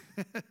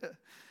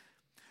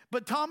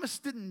 But Thomas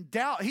didn't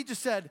doubt. He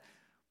just said,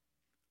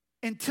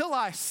 until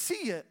I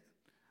see it,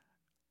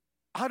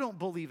 I don't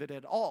believe it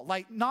at all.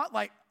 Not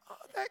like, oh,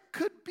 that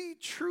could be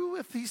true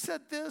if he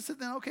said this, and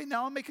then, okay,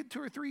 now I'm making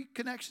 2 or 3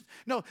 connections.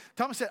 No,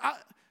 Thomas said,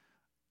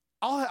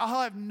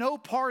 I'll have no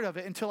part of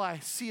it until I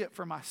see it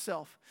for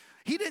myself.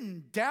 He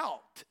didn't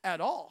doubt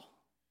at all.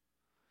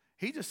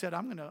 He just said,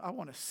 I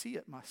want to see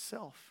it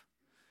myself.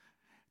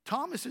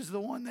 Thomas is the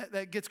one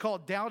that gets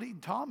called doubting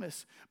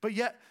Thomas. But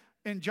yet,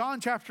 in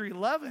John chapter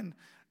 11,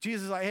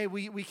 Jesus is like, hey,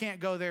 we can't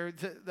go there.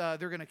 They're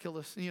going to kill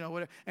us,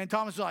 whatever. And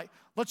Thomas is like,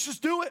 let's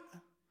just do it.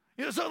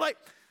 So like,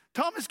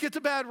 Thomas gets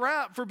a bad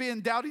rap for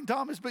being doubting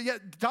Thomas, but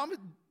yet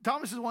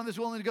Thomas is one that's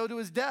willing to go to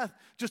his death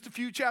just a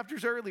few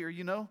chapters earlier,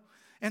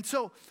 And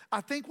so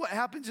I think what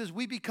happens is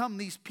we become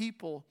these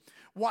people.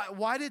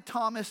 Why did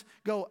Thomas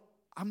go,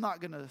 I'm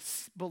not going to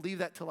believe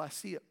that till I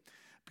see it?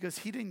 Because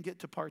he didn't get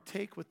to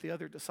partake with the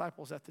other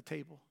disciples at the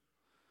table.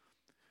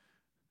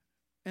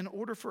 In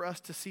order for us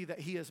to see that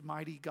he is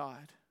mighty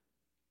God,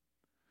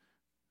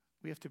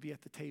 we have to be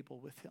at the table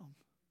with him.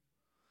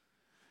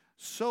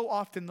 So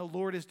often the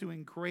Lord is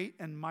doing great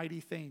and mighty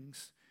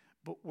things,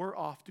 but we're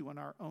off doing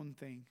our own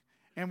thing.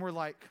 And we're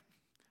like,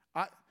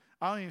 I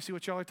don't even see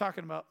what y'all are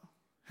talking about.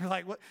 You're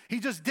like, what? He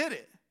just did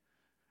it.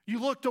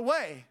 You looked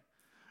away.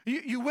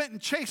 You went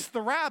and chased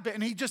the rabbit,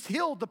 and he just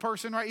healed the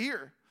person right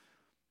here.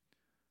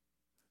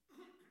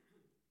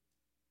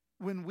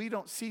 When we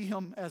don't see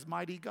him as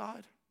mighty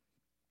God,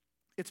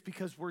 it's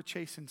because we're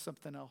chasing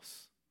something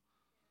else.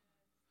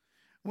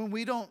 When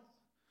we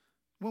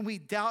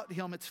doubt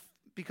him, it's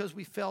because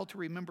we fail to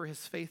remember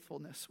his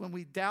faithfulness. When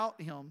we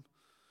doubt him,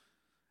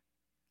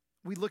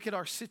 we look at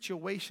our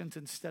situations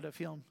instead of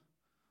him.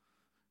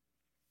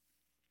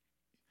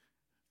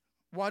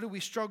 Why do we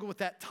struggle with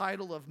that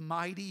title of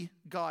mighty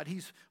God?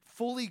 He's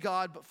fully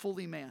God, but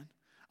fully man.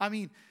 I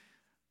mean,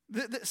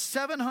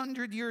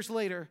 700 years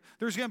later,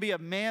 there's going to be a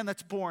man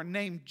that's born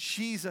named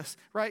Jesus,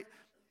 right?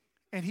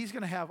 And he's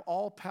going to have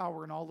all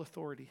power and all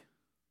authority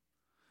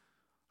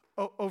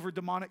over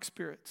demonic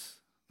spirits.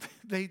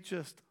 They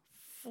just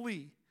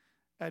flee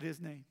at his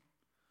name.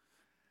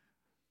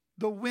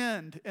 The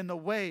wind and the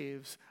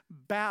waves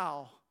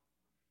bow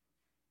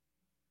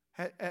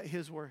at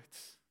his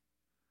words.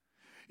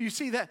 You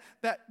see that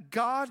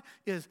God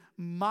is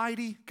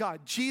mighty God.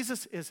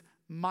 Jesus is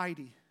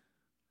mighty,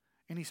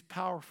 and he's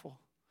powerful.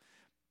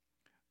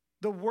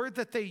 The word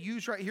that they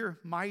use right here,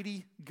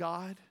 mighty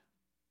God,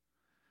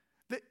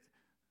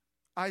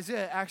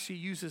 Isaiah actually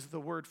uses the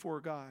word for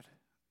God,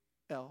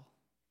 El.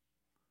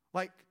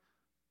 Like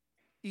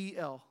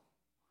E-L.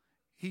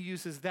 He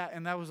uses that,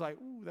 and that was like,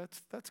 ooh,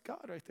 that's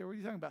God right there. What are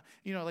you talking about?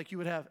 Like you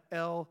would have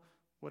El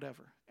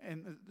whatever.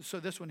 And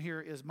so this one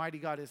here is mighty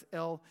God is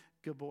El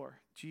Gibbor,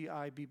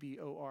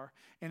 Gibbor.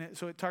 And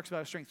so it talks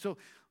about strength. So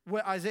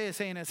what Isaiah is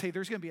saying is, hey,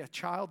 there's going to be a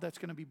child that's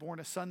going to be born,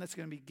 a son that's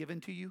going to be given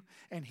to you,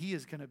 and he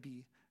is going to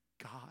be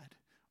God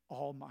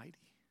Almighty.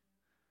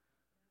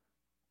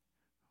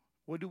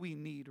 What do we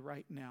need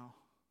right now?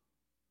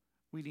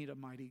 We need a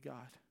mighty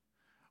God.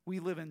 We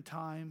live in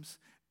times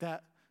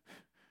that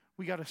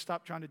we got to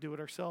stop trying to do it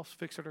ourselves,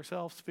 fix it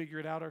ourselves, figure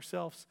it out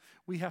ourselves.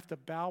 We have to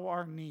bow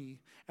our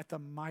knee at the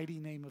mighty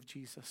name of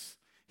Jesus.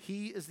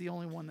 He is the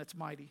only one that's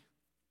mighty.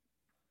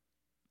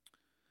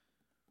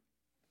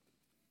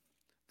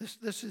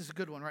 This is a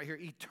good one right here.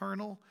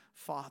 Eternal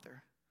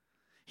Father.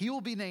 He will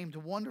be named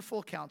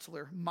Wonderful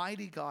Counselor,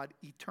 Mighty God,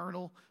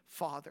 Eternal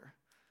Father.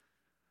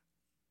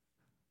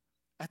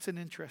 That's an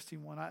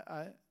interesting one.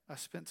 I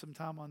spent some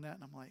time on that,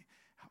 and I'm like,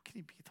 how can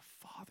he be the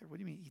Father? What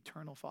do you mean,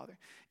 Eternal Father?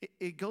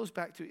 It goes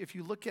back to, if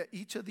you look at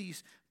each of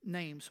these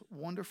names,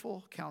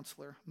 Wonderful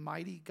Counselor,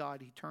 Mighty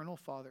God, Eternal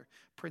Father,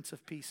 Prince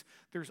of Peace,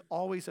 there's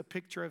always a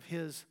picture of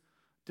his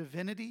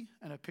divinity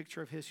and a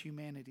picture of his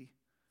humanity,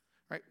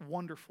 right?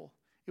 Wonderful.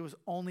 It was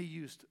only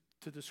used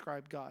to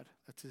describe God.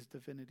 That's his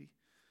divinity,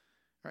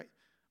 right?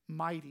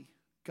 Mighty,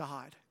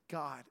 God,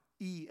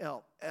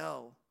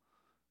 E-L-L,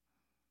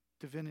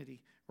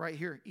 divinity. Right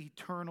here,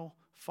 Eternal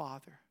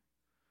Father.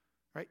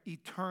 Right?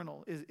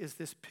 Eternal is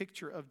this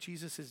picture of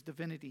Jesus'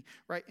 divinity,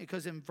 right?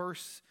 Because in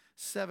verse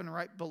 7,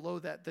 right below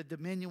that, the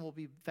dominion will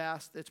be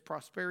vast, its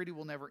prosperity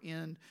will never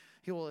end.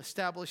 He will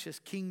establish his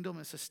kingdom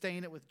and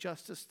sustain it with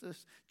justice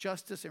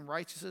and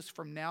righteousness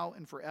from now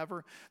and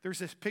forever. There's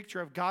this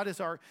picture of God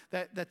as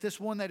that this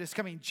one that is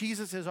coming,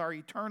 Jesus is our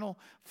eternal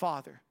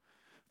Father.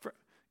 For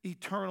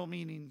eternal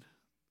meaning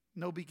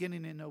no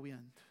beginning and no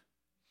end.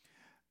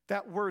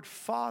 That word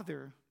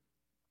Father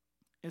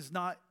is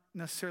not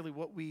necessarily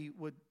what we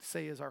would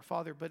say is our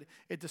Father, but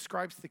it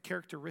describes the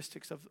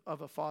characteristics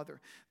of a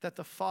father. That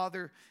the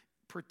Father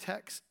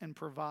protects and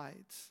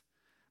provides.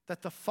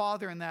 That the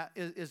Father in that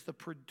is the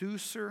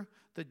producer,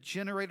 the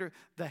generator,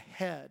 the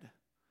head.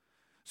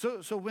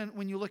 So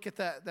when you look at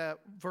that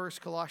verse,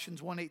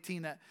 Colossians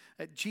 1:18,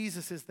 that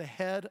Jesus is the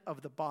head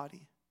of the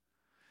body.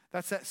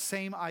 That's that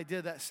same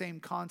idea, that same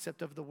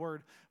concept of the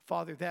word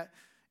Father. That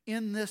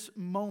in this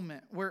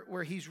moment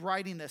where he's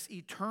writing this,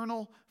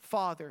 eternal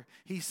Father,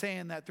 he's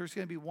saying that there's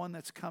going to be one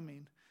that's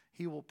coming.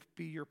 He will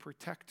be your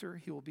protector.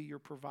 He will be your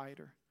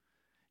provider.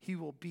 He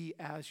will be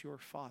as your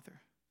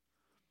Father.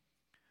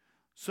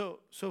 So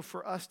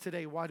for us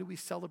today, why do we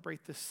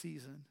celebrate this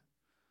season?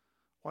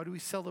 Why do we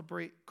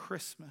celebrate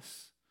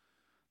Christmas?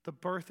 The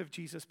birth of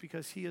Jesus,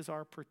 because he is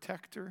our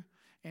protector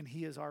and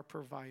he is our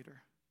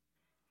provider.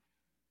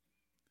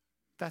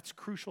 That's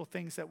crucial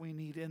things that we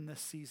need in this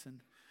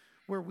season.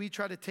 Where we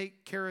try to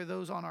take care of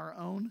those on our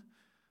own,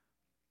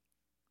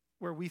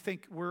 where we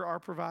think we're our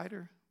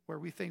provider, where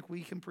we think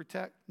we can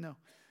protect. No.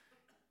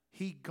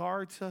 He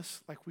guards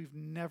us like we've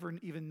never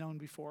even known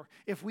before.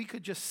 If we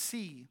could just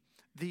see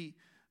the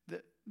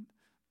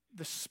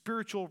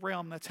spiritual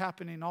realm that's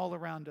happening all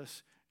around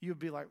us, you'd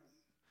be like,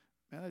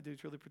 man, that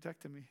dude's really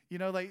protecting me. You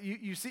know, like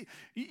you see,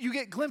 you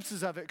get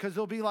glimpses of it because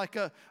there'll be like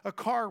a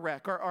car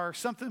wreck or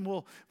something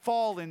will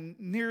fall and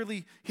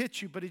nearly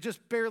hit you, but it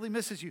just barely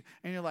misses you.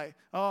 And you're like,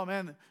 oh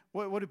man,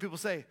 what do people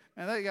say?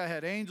 Man, that guy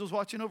had angels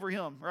watching over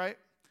him, right?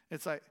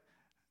 It's like,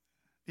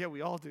 yeah,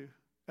 we all do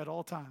at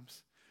all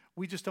times.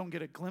 We just don't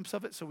get a glimpse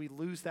of it, so we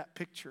lose that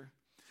picture.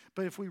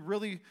 But if we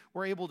really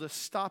were able to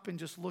stop and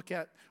just look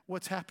at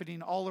what's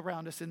happening all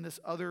around us in this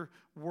other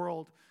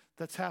world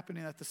that's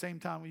happening at the same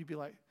time, you'd be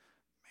like,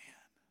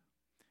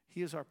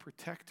 he is our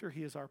protector.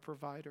 He is our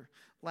provider.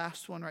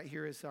 Last one right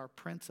here is our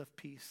Prince of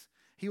Peace.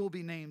 He will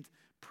be named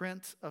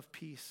Prince of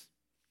Peace.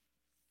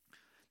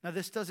 Now,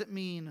 this doesn't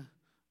mean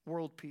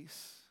world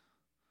peace,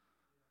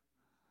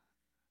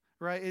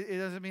 right? It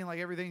doesn't mean like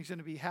everything's going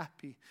to be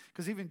happy.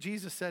 Because even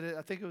Jesus said it,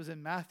 I think it was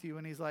in Matthew,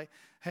 and he's like,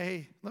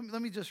 hey,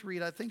 let me just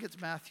read. I think it's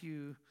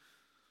Matthew,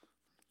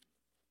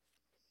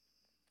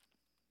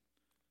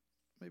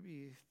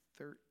 maybe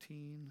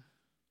 13.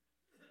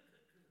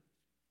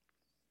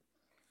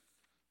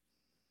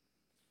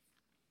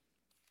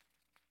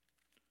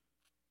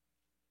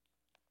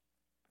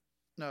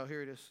 No,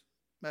 here it is.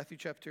 Matthew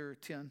chapter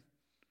 10.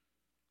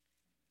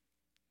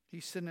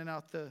 He's sending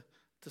out the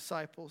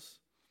disciples,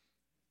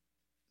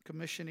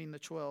 commissioning the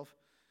 12.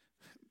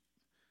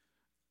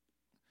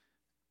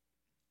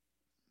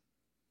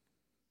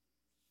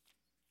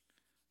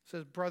 It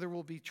says, brother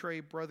will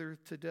betray brother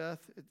to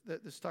death.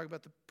 This is talking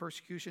about the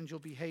persecutions. You'll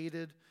be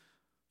hated.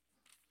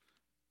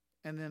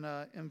 And then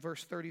in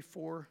verse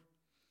 34,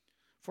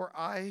 for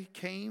I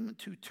came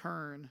to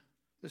turn.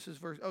 This is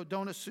verse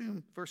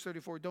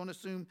 34, don't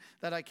assume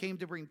that I came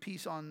to bring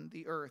peace on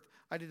the earth.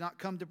 I did not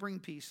come to bring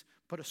peace,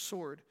 but a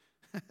sword.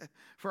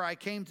 For I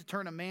came to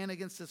turn a man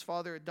against his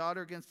father, a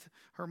daughter against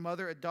her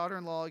mother, a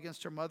daughter-in-law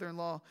against her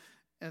mother-in-law.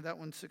 And that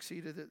one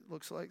succeeded, it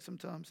looks like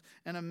sometimes.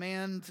 And a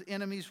man's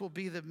enemies will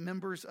be the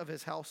members of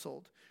his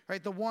household.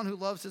 Right? The one who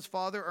loves his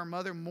father or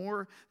mother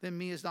more than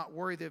me is not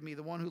worthy of me.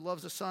 The one who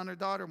loves a son or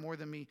daughter more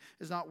than me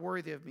is not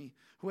worthy of me.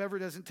 Whoever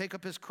doesn't take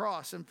up his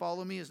cross and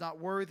follow me is not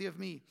worthy of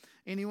me.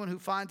 Anyone who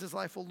finds his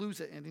life will lose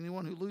it. And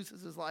anyone who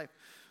loses his life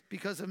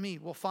because of me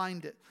will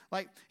find it.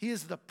 Like, he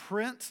is the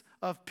Prince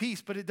of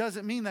Peace, but it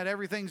doesn't mean that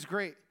everything's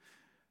great.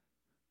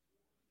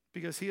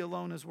 Because he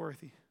alone is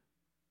worthy.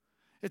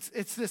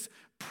 It's this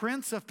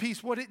Prince of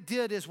Peace. What it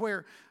did is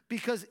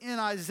because in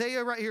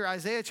Isaiah right here,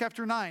 Isaiah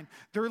chapter 9,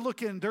 they're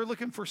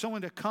looking for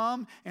someone to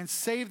come and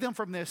save them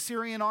from the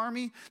Assyrian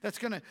army that's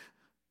going to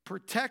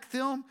protect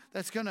them,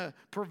 that's going to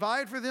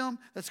provide for them,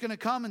 that's going to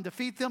come and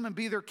defeat them and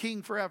be their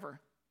king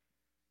forever.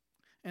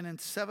 And in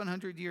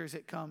 700 years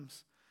it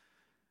comes.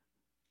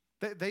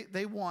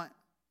 They want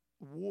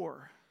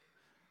war.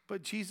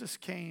 But Jesus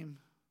came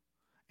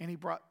and he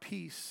brought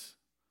peace.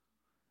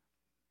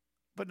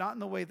 But not in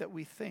the way that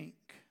we think.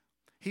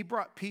 He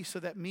brought peace so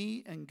that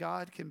me and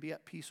God can be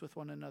at peace with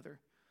one another.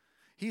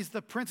 He's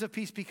the Prince of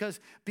Peace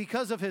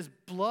because of his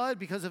blood,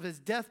 because of his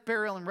death,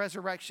 burial, and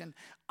resurrection,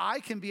 I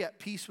can be at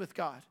peace with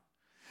God.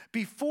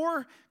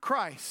 Before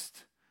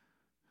Christ,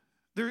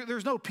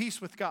 there's no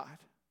peace with God.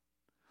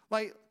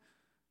 Like,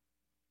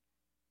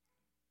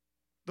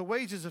 the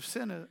wages of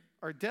sin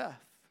are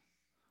death.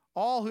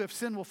 All who have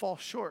sinned will fall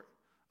short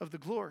of the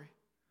glory.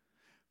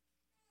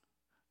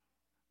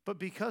 But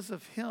because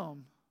of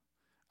him,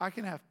 I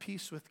can have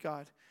peace with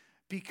God.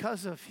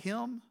 Because of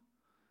him,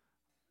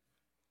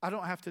 I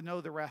don't have to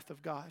know the wrath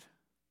of God.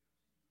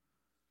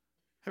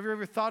 Have you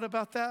ever thought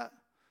about that?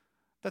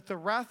 That the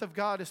wrath of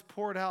God is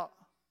poured out.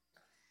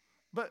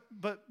 But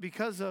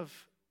because of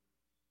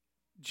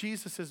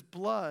Jesus'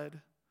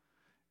 blood,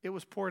 it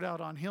was poured out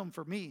on him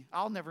for me.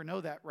 I'll never know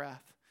that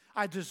wrath.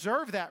 I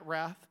deserve that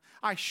wrath.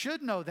 I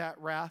should know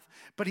that wrath.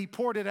 But he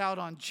poured it out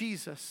on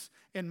Jesus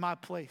in my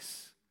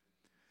place.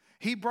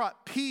 He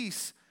brought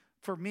peace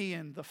for me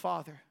and the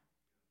Father.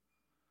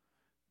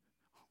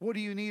 What do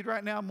you need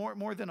right now?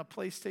 More than a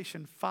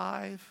PlayStation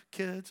 5,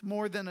 kids.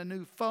 More than a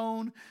new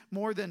phone.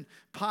 More than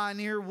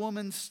Pioneer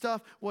Woman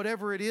stuff.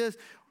 Whatever it is.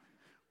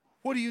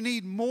 What do you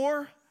need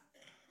more?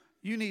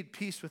 You need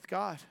peace with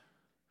God.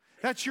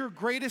 That's your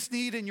greatest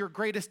need and your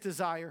greatest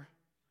desire.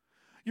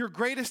 Your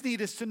greatest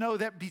need is to know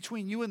that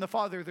between you and the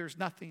Father, there's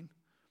nothing.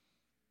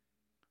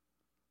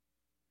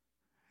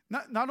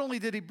 Not only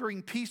did he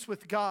bring peace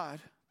with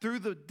God through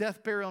the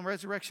death, burial, and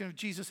resurrection of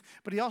Jesus,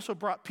 but he also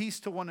brought peace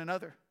to one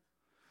another.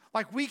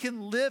 Like we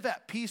can live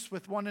at peace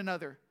with one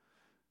another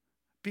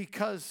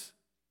because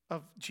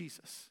of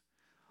Jesus.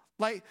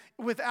 Like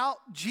without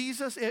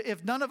Jesus,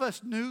 if none of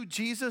us knew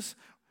Jesus,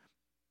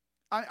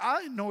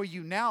 I annoy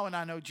you now and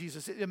I know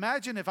Jesus.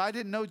 Imagine if I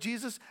didn't know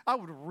Jesus, I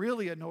would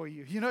really annoy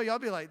you. You know, y'all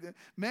be like,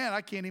 man,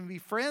 I can't even be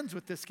friends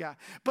with this guy.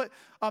 But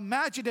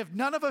imagine if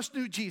none of us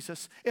knew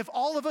Jesus, if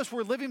all of us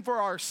were living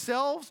for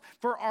ourselves,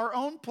 for our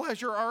own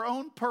pleasure, our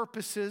own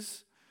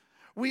purposes,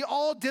 we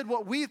all did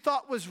what we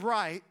thought was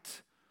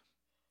right,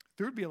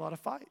 there would be a lot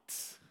of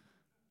fights.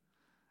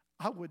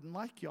 I wouldn't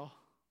like y'all.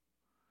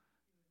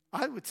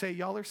 I would say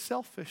y'all are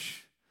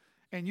selfish.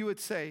 And you would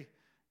say,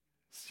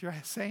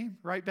 same,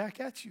 right back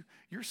at you.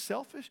 You're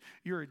selfish.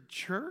 You're a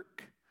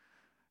jerk.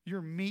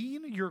 You're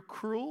mean. You're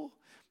cruel.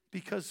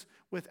 Because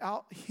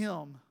without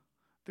him,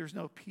 there's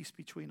no peace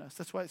between us.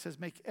 That's why it says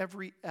make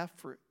every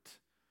effort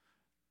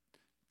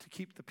to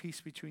keep the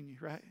peace between you,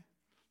 right?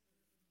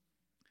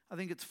 I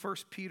think it's 1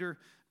 Peter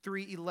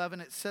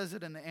 3:11. It says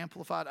it in the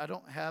Amplified. I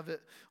don't have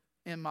it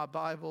in my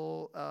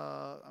Bible.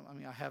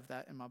 I have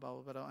that in my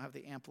Bible, but I don't have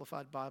the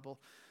Amplified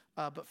Bible.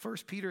 But 1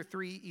 Peter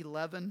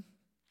 3:11.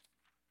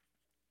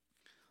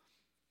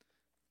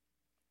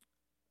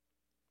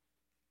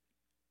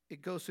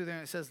 It goes through there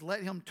and it says,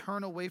 let him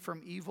turn away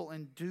from evil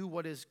and do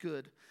what is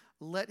good.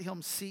 Let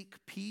him seek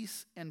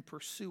peace and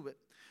pursue it.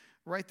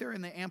 Right there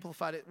in the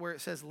Amplified, where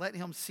it says, let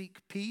him seek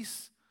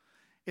peace,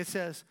 it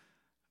says,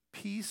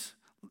 peace,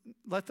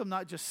 let them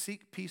not just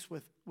seek peace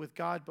with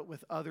God, but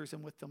with others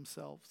and with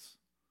themselves.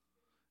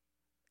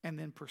 And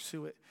then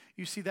pursue it.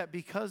 You see that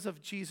because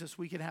of Jesus,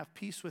 we can have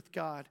peace with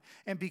God.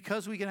 And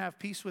because we can have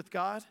peace with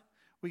God,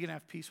 we can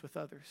have peace with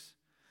others.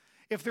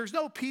 If there's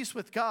no peace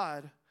with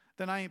God,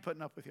 then I ain't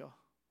putting up with y'all.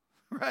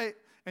 Right?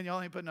 And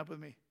y'all ain't putting up with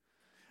me.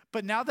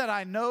 But now that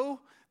I know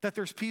that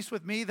there's peace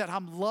with me, that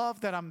I'm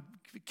loved, that I'm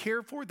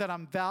cared for, that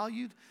I'm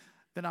valued,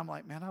 then I'm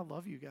like, man, I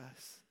love you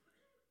guys.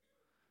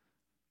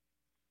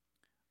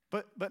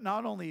 But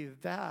not only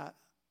that,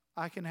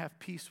 I can have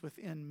peace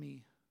within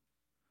me.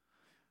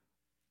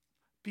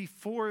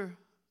 Before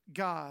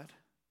God,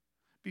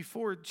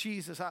 before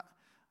Jesus,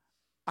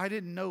 I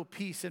didn't know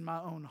peace in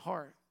my own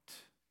heart.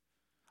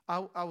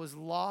 I was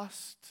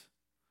lost.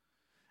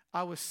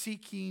 I was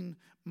seeking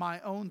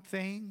my own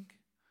thing.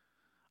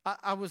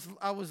 I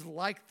was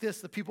like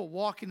this. The people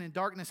walking in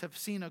darkness have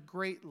seen a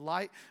great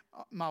light.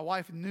 My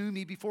wife knew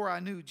me before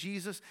I knew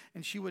Jesus,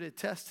 and she would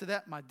attest to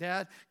that. My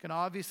dad can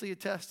obviously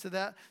attest to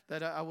that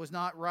I was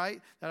not right,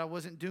 that I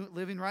wasn't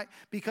living right,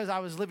 because I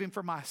was living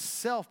for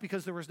myself,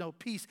 because there was no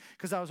peace,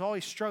 because I was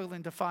always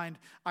struggling to find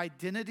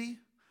identity,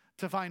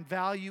 to find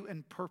value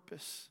and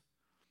purpose.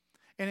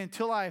 And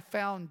until I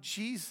found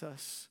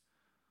Jesus,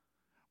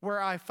 where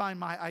I find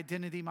my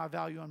identity, my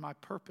value, and my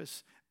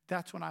purpose,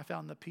 that's when I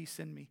found the peace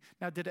in me.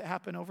 Now, did it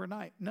happen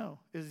overnight? No.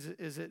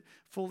 Is it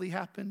fully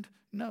happened?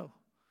 No.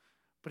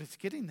 But it's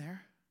getting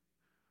there.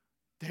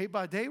 Day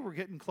by day, we're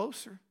getting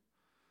closer.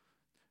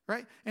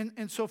 Right?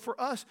 And so for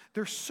us,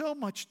 there's so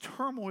much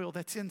turmoil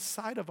that's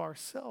inside of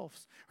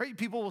ourselves. Right?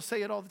 People will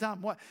say it all the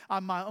time. What?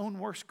 I'm my own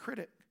worst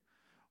critic.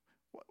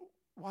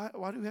 Why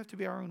do we have to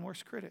be our own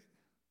worst critic?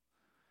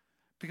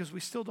 Because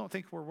we still don't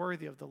think we're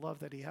worthy of the love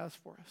that he has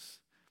for us.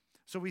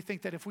 So we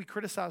think that if we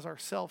criticize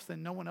ourselves,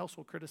 then no one else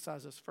will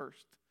criticize us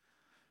first,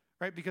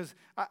 right? Because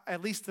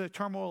at least the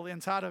turmoil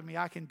inside of me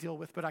I can deal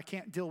with, but I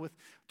can't deal with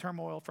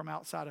turmoil from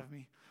outside of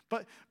me.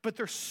 But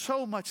there's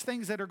so much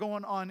things that are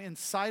going on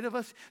inside of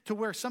us to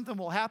where something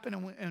will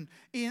happen, and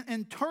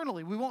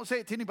internally, we won't say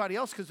it to anybody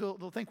else because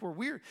they'll think we're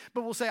weird,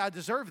 but we'll say, I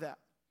deserve that.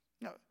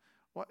 No,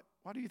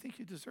 why do you think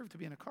you deserve to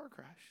be in a car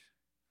crash?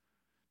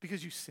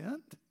 Because you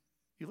sinned?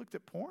 You looked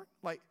at porn?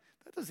 Like,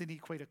 that doesn't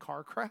equate a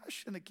car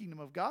crash in the kingdom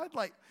of God.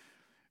 Like,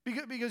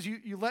 because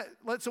you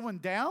let someone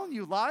down,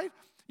 you lied.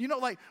 You know,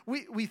 like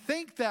we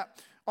think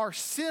that our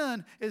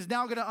sin is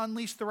now going to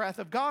unleash the wrath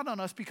of God on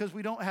us because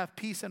we don't have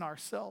peace in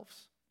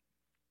ourselves.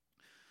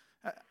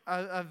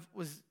 I've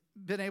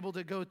been able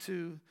to go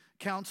to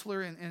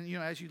counselor, and you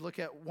know, as you look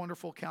at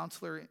wonderful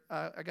counselor,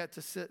 I got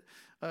to sit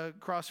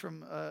across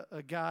from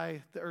a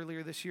guy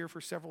earlier this year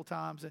for several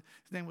times. His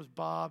name was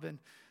Bob, and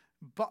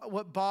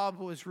what Bob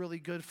was really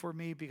good for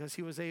me because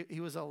he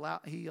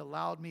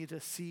allowed me to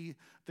see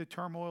the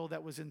turmoil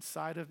that was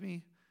inside of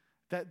me,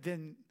 that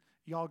then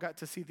y'all got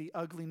to see the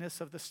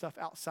ugliness of the stuff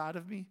outside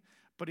of me,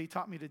 but he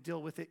taught me to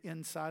deal with it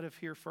inside of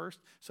here first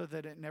so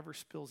that it never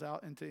spills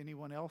out into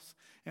anyone else.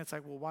 And it's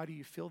like, well, why do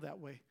you feel that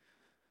way?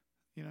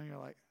 You know, you're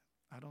like,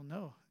 I don't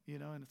know, you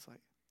know, and it's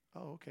like,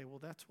 Oh, okay, well,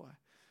 that's why.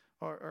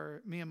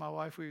 Or me and my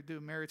wife, we would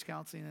do marriage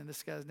counseling, and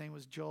this guy's name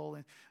was Joel.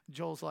 And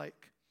Joel's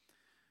like,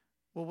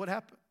 well, what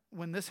happened?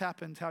 When this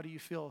happens, how do you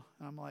feel?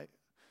 And I'm like,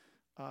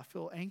 I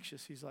feel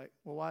anxious. He's like,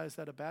 well, why is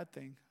that a bad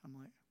thing? I'm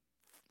like,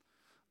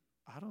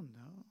 I don't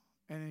know.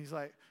 And he's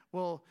like,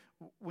 well,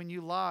 when you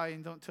lie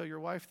and don't tell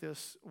your wife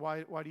this,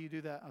 why do you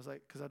do that? I was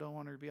like, because I don't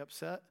want her to be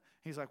upset.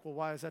 He's like, well,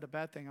 why is that a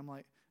bad thing? I'm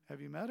like,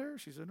 have you met her?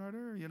 She's in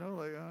order.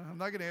 I'm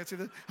not going to answer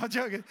this. I'm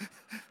joking.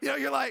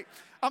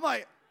 I'm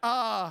like,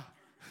 I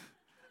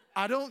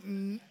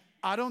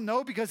don't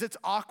know, because it's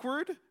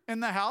awkward in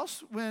the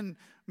house when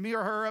me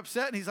or her are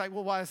upset. And he's like,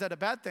 well, why is that a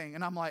bad thing?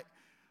 And I'm like,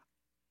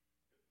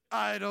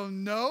 I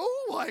don't know,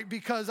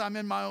 because I'm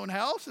in my own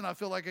house and I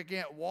feel like I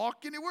can't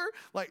walk anywhere.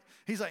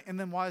 He's like, and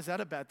then why is that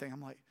a bad thing?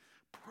 I'm like,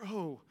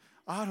 bro,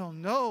 I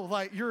don't know.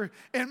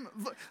 And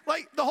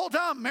the whole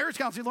time, marriage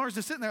counseling, Lauren's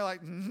just sitting there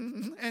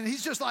and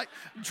he's just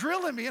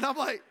drilling me. And I'm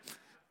like,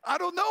 I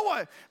don't know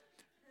why.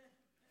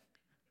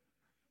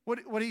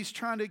 What he's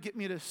trying to get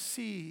me to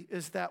see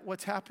is that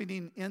what's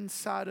happening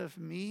inside of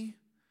me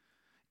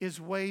is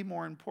way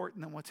more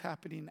important than what's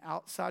happening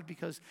outside,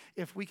 because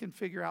if we can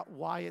figure out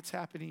why it's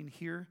happening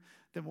here,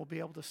 then we'll be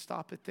able to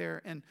stop it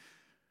there. And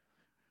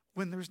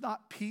when there's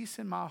not peace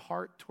in my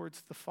heart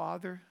towards the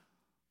Father,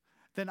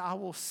 then I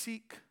will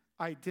seek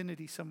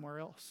identity somewhere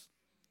else.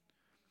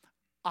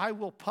 I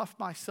will puff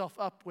myself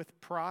up with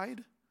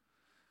pride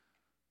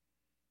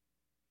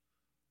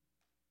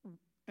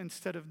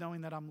instead of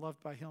knowing that I'm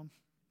loved by Him.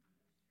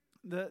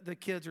 The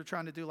kids are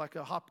trying to do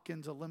a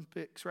Hopkins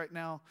Olympics right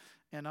now,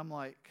 and I'm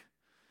like,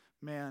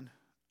 man,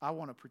 I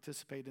want to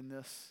participate in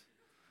this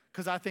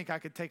because I think I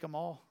could take them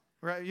all,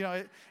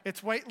 right?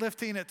 It's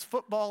weightlifting, it's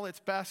football, it's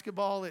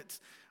basketball, it's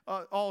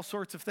all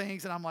sorts of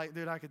things. And I'm like,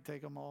 dude, I could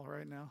take them all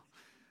right now.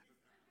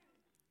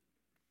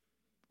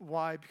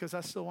 Why? Because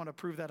I still want to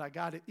prove that I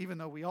got it, even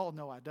though we all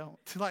know I don't.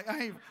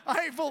 I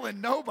ain't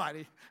fooling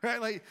nobody,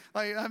 right?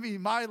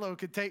 Milo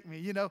could take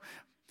me,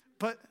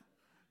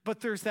 But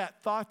there's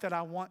that thought that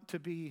I want to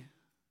be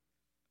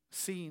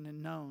seen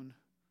and known.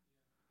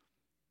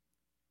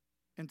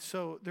 And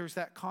so there's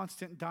that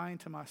constant dying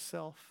to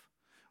myself.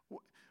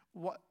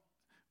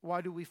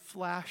 Why do we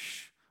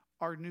flash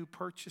our new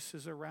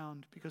purchases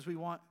around? Because we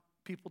want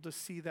people to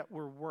see that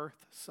we're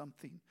worth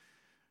something.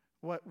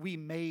 What we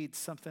made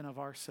something of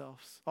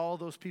ourselves. All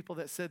those people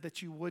that said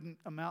that you wouldn't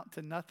amount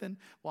to nothing,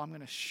 well, I'm going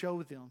to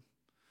show them.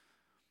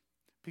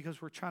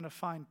 Because we're trying to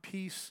find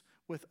peace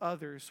with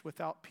others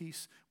without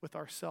peace with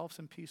ourselves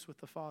and peace with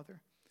the Father.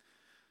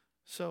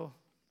 So,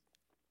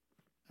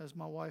 as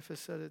my wife has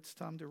said, it's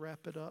time to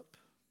wrap it up.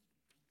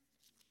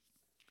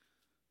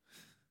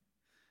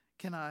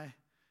 Can I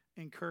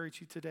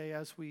encourage you today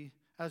as we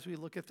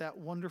look at that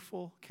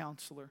wonderful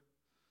counselor?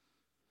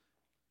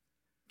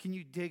 Can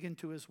you dig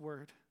into His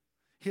Word?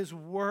 His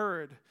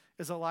Word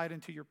is a light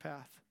unto your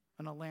path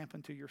and a lamp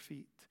unto your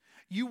feet.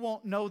 You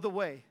won't know the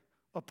way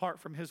apart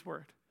from His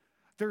Word.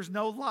 There's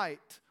no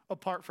light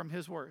apart from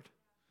His Word.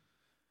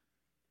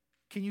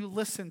 Can you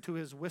listen to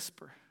His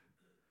whisper,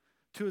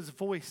 to His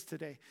voice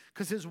today?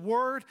 Because His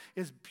Word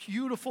is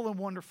beautiful and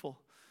wonderful.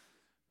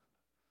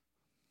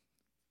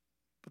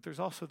 But there's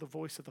also the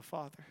voice of the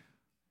Father.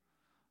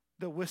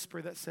 The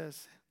whisper that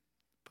says,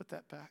 put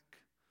that back.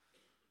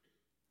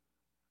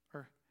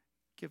 Or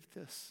give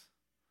this.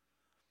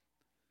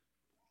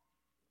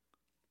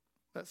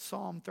 That's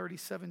Psalm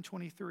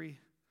 37:23.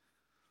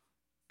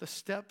 The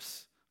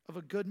steps of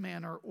a good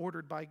man are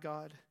ordered by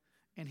God,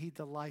 and He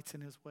delights in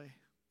His way.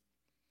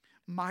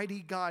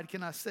 Mighty God,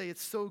 can I say,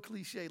 it's so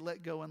cliche,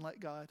 let go and let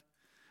God.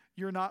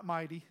 You're not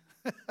mighty.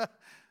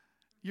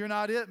 You're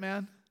not it,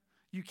 man.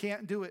 You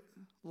can't do it.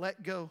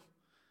 Let go.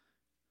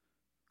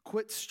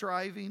 Quit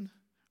striving.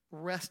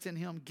 Rest in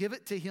Him. Give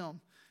it to Him.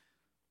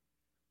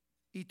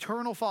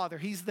 Eternal Father,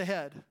 He's the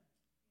head.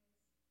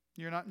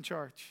 You're not in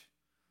charge.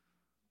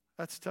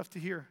 That's tough to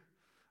hear.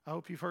 I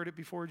hope you've heard it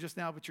before just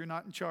now, but you're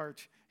not in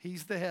charge.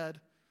 He's the head.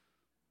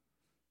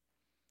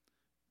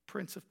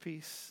 Prince of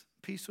Peace.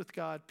 Peace with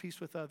God, peace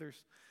with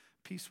others,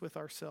 peace with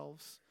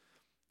ourselves.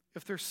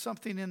 If there's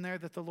something in there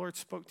that the Lord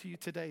spoke to you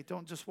today,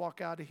 don't just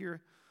walk out of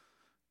here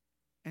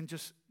and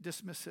just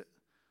dismiss it.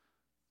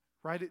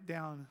 Write it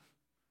down.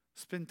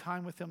 Spend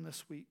time with Him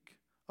this week.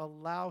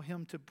 Allow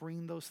Him to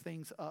bring those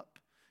things up,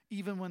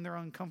 even when they're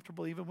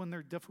uncomfortable, even when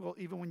they're difficult,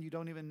 even when you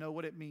don't even know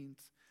what it means.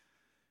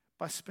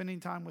 By spending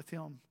time with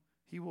Him,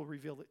 He will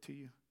reveal it to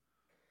you.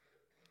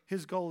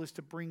 His goal is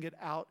to bring it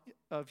out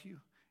of you,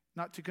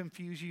 not to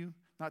confuse you,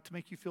 not to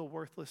make you feel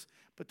worthless,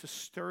 but to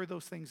stir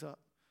those things up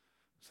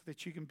so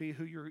that you can be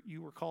who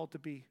you were called to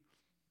be.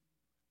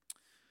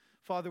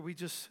 Father, we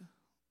just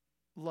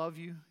love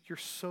You. You're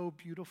so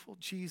beautiful.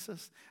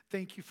 Jesus,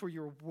 thank You for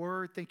Your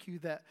word. Thank You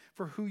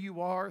for who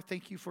You are.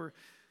 Thank You for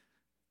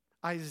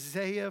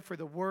Isaiah, for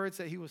the words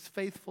that he was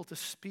faithful to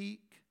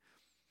speak.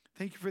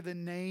 Thank You for the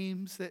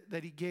names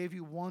that he gave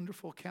You.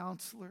 Wonderful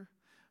Counselor,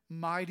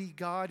 Mighty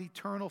God,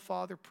 Eternal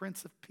Father,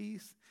 Prince of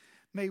Peace.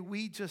 May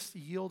we just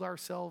yield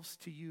ourselves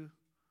to You.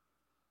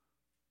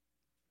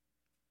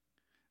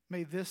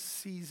 May this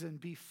season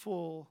be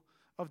full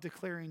of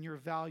declaring your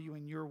value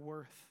and your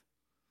worth.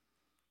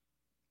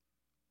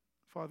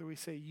 Father, we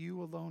say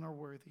you alone are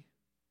worthy.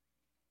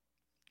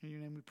 In your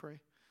name we pray.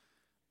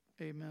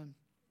 Amen.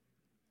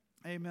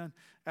 Amen.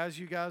 As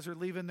you guys are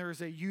leaving,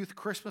 there's a youth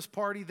Christmas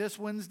party this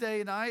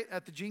Wednesday night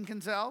at the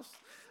Jenkins house.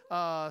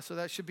 So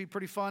that should be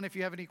pretty fun. If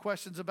you have any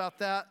questions about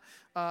that,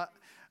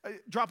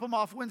 drop them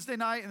off Wednesday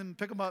night and then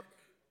pick them up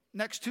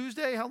next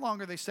Tuesday. How long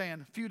are they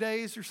staying? A few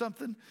days or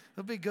something?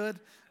 It'll be good.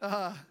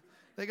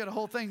 They got a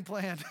whole thing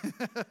planned.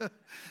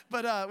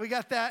 But we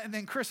got that. And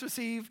then Christmas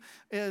Eve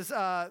is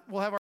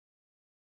we'll have our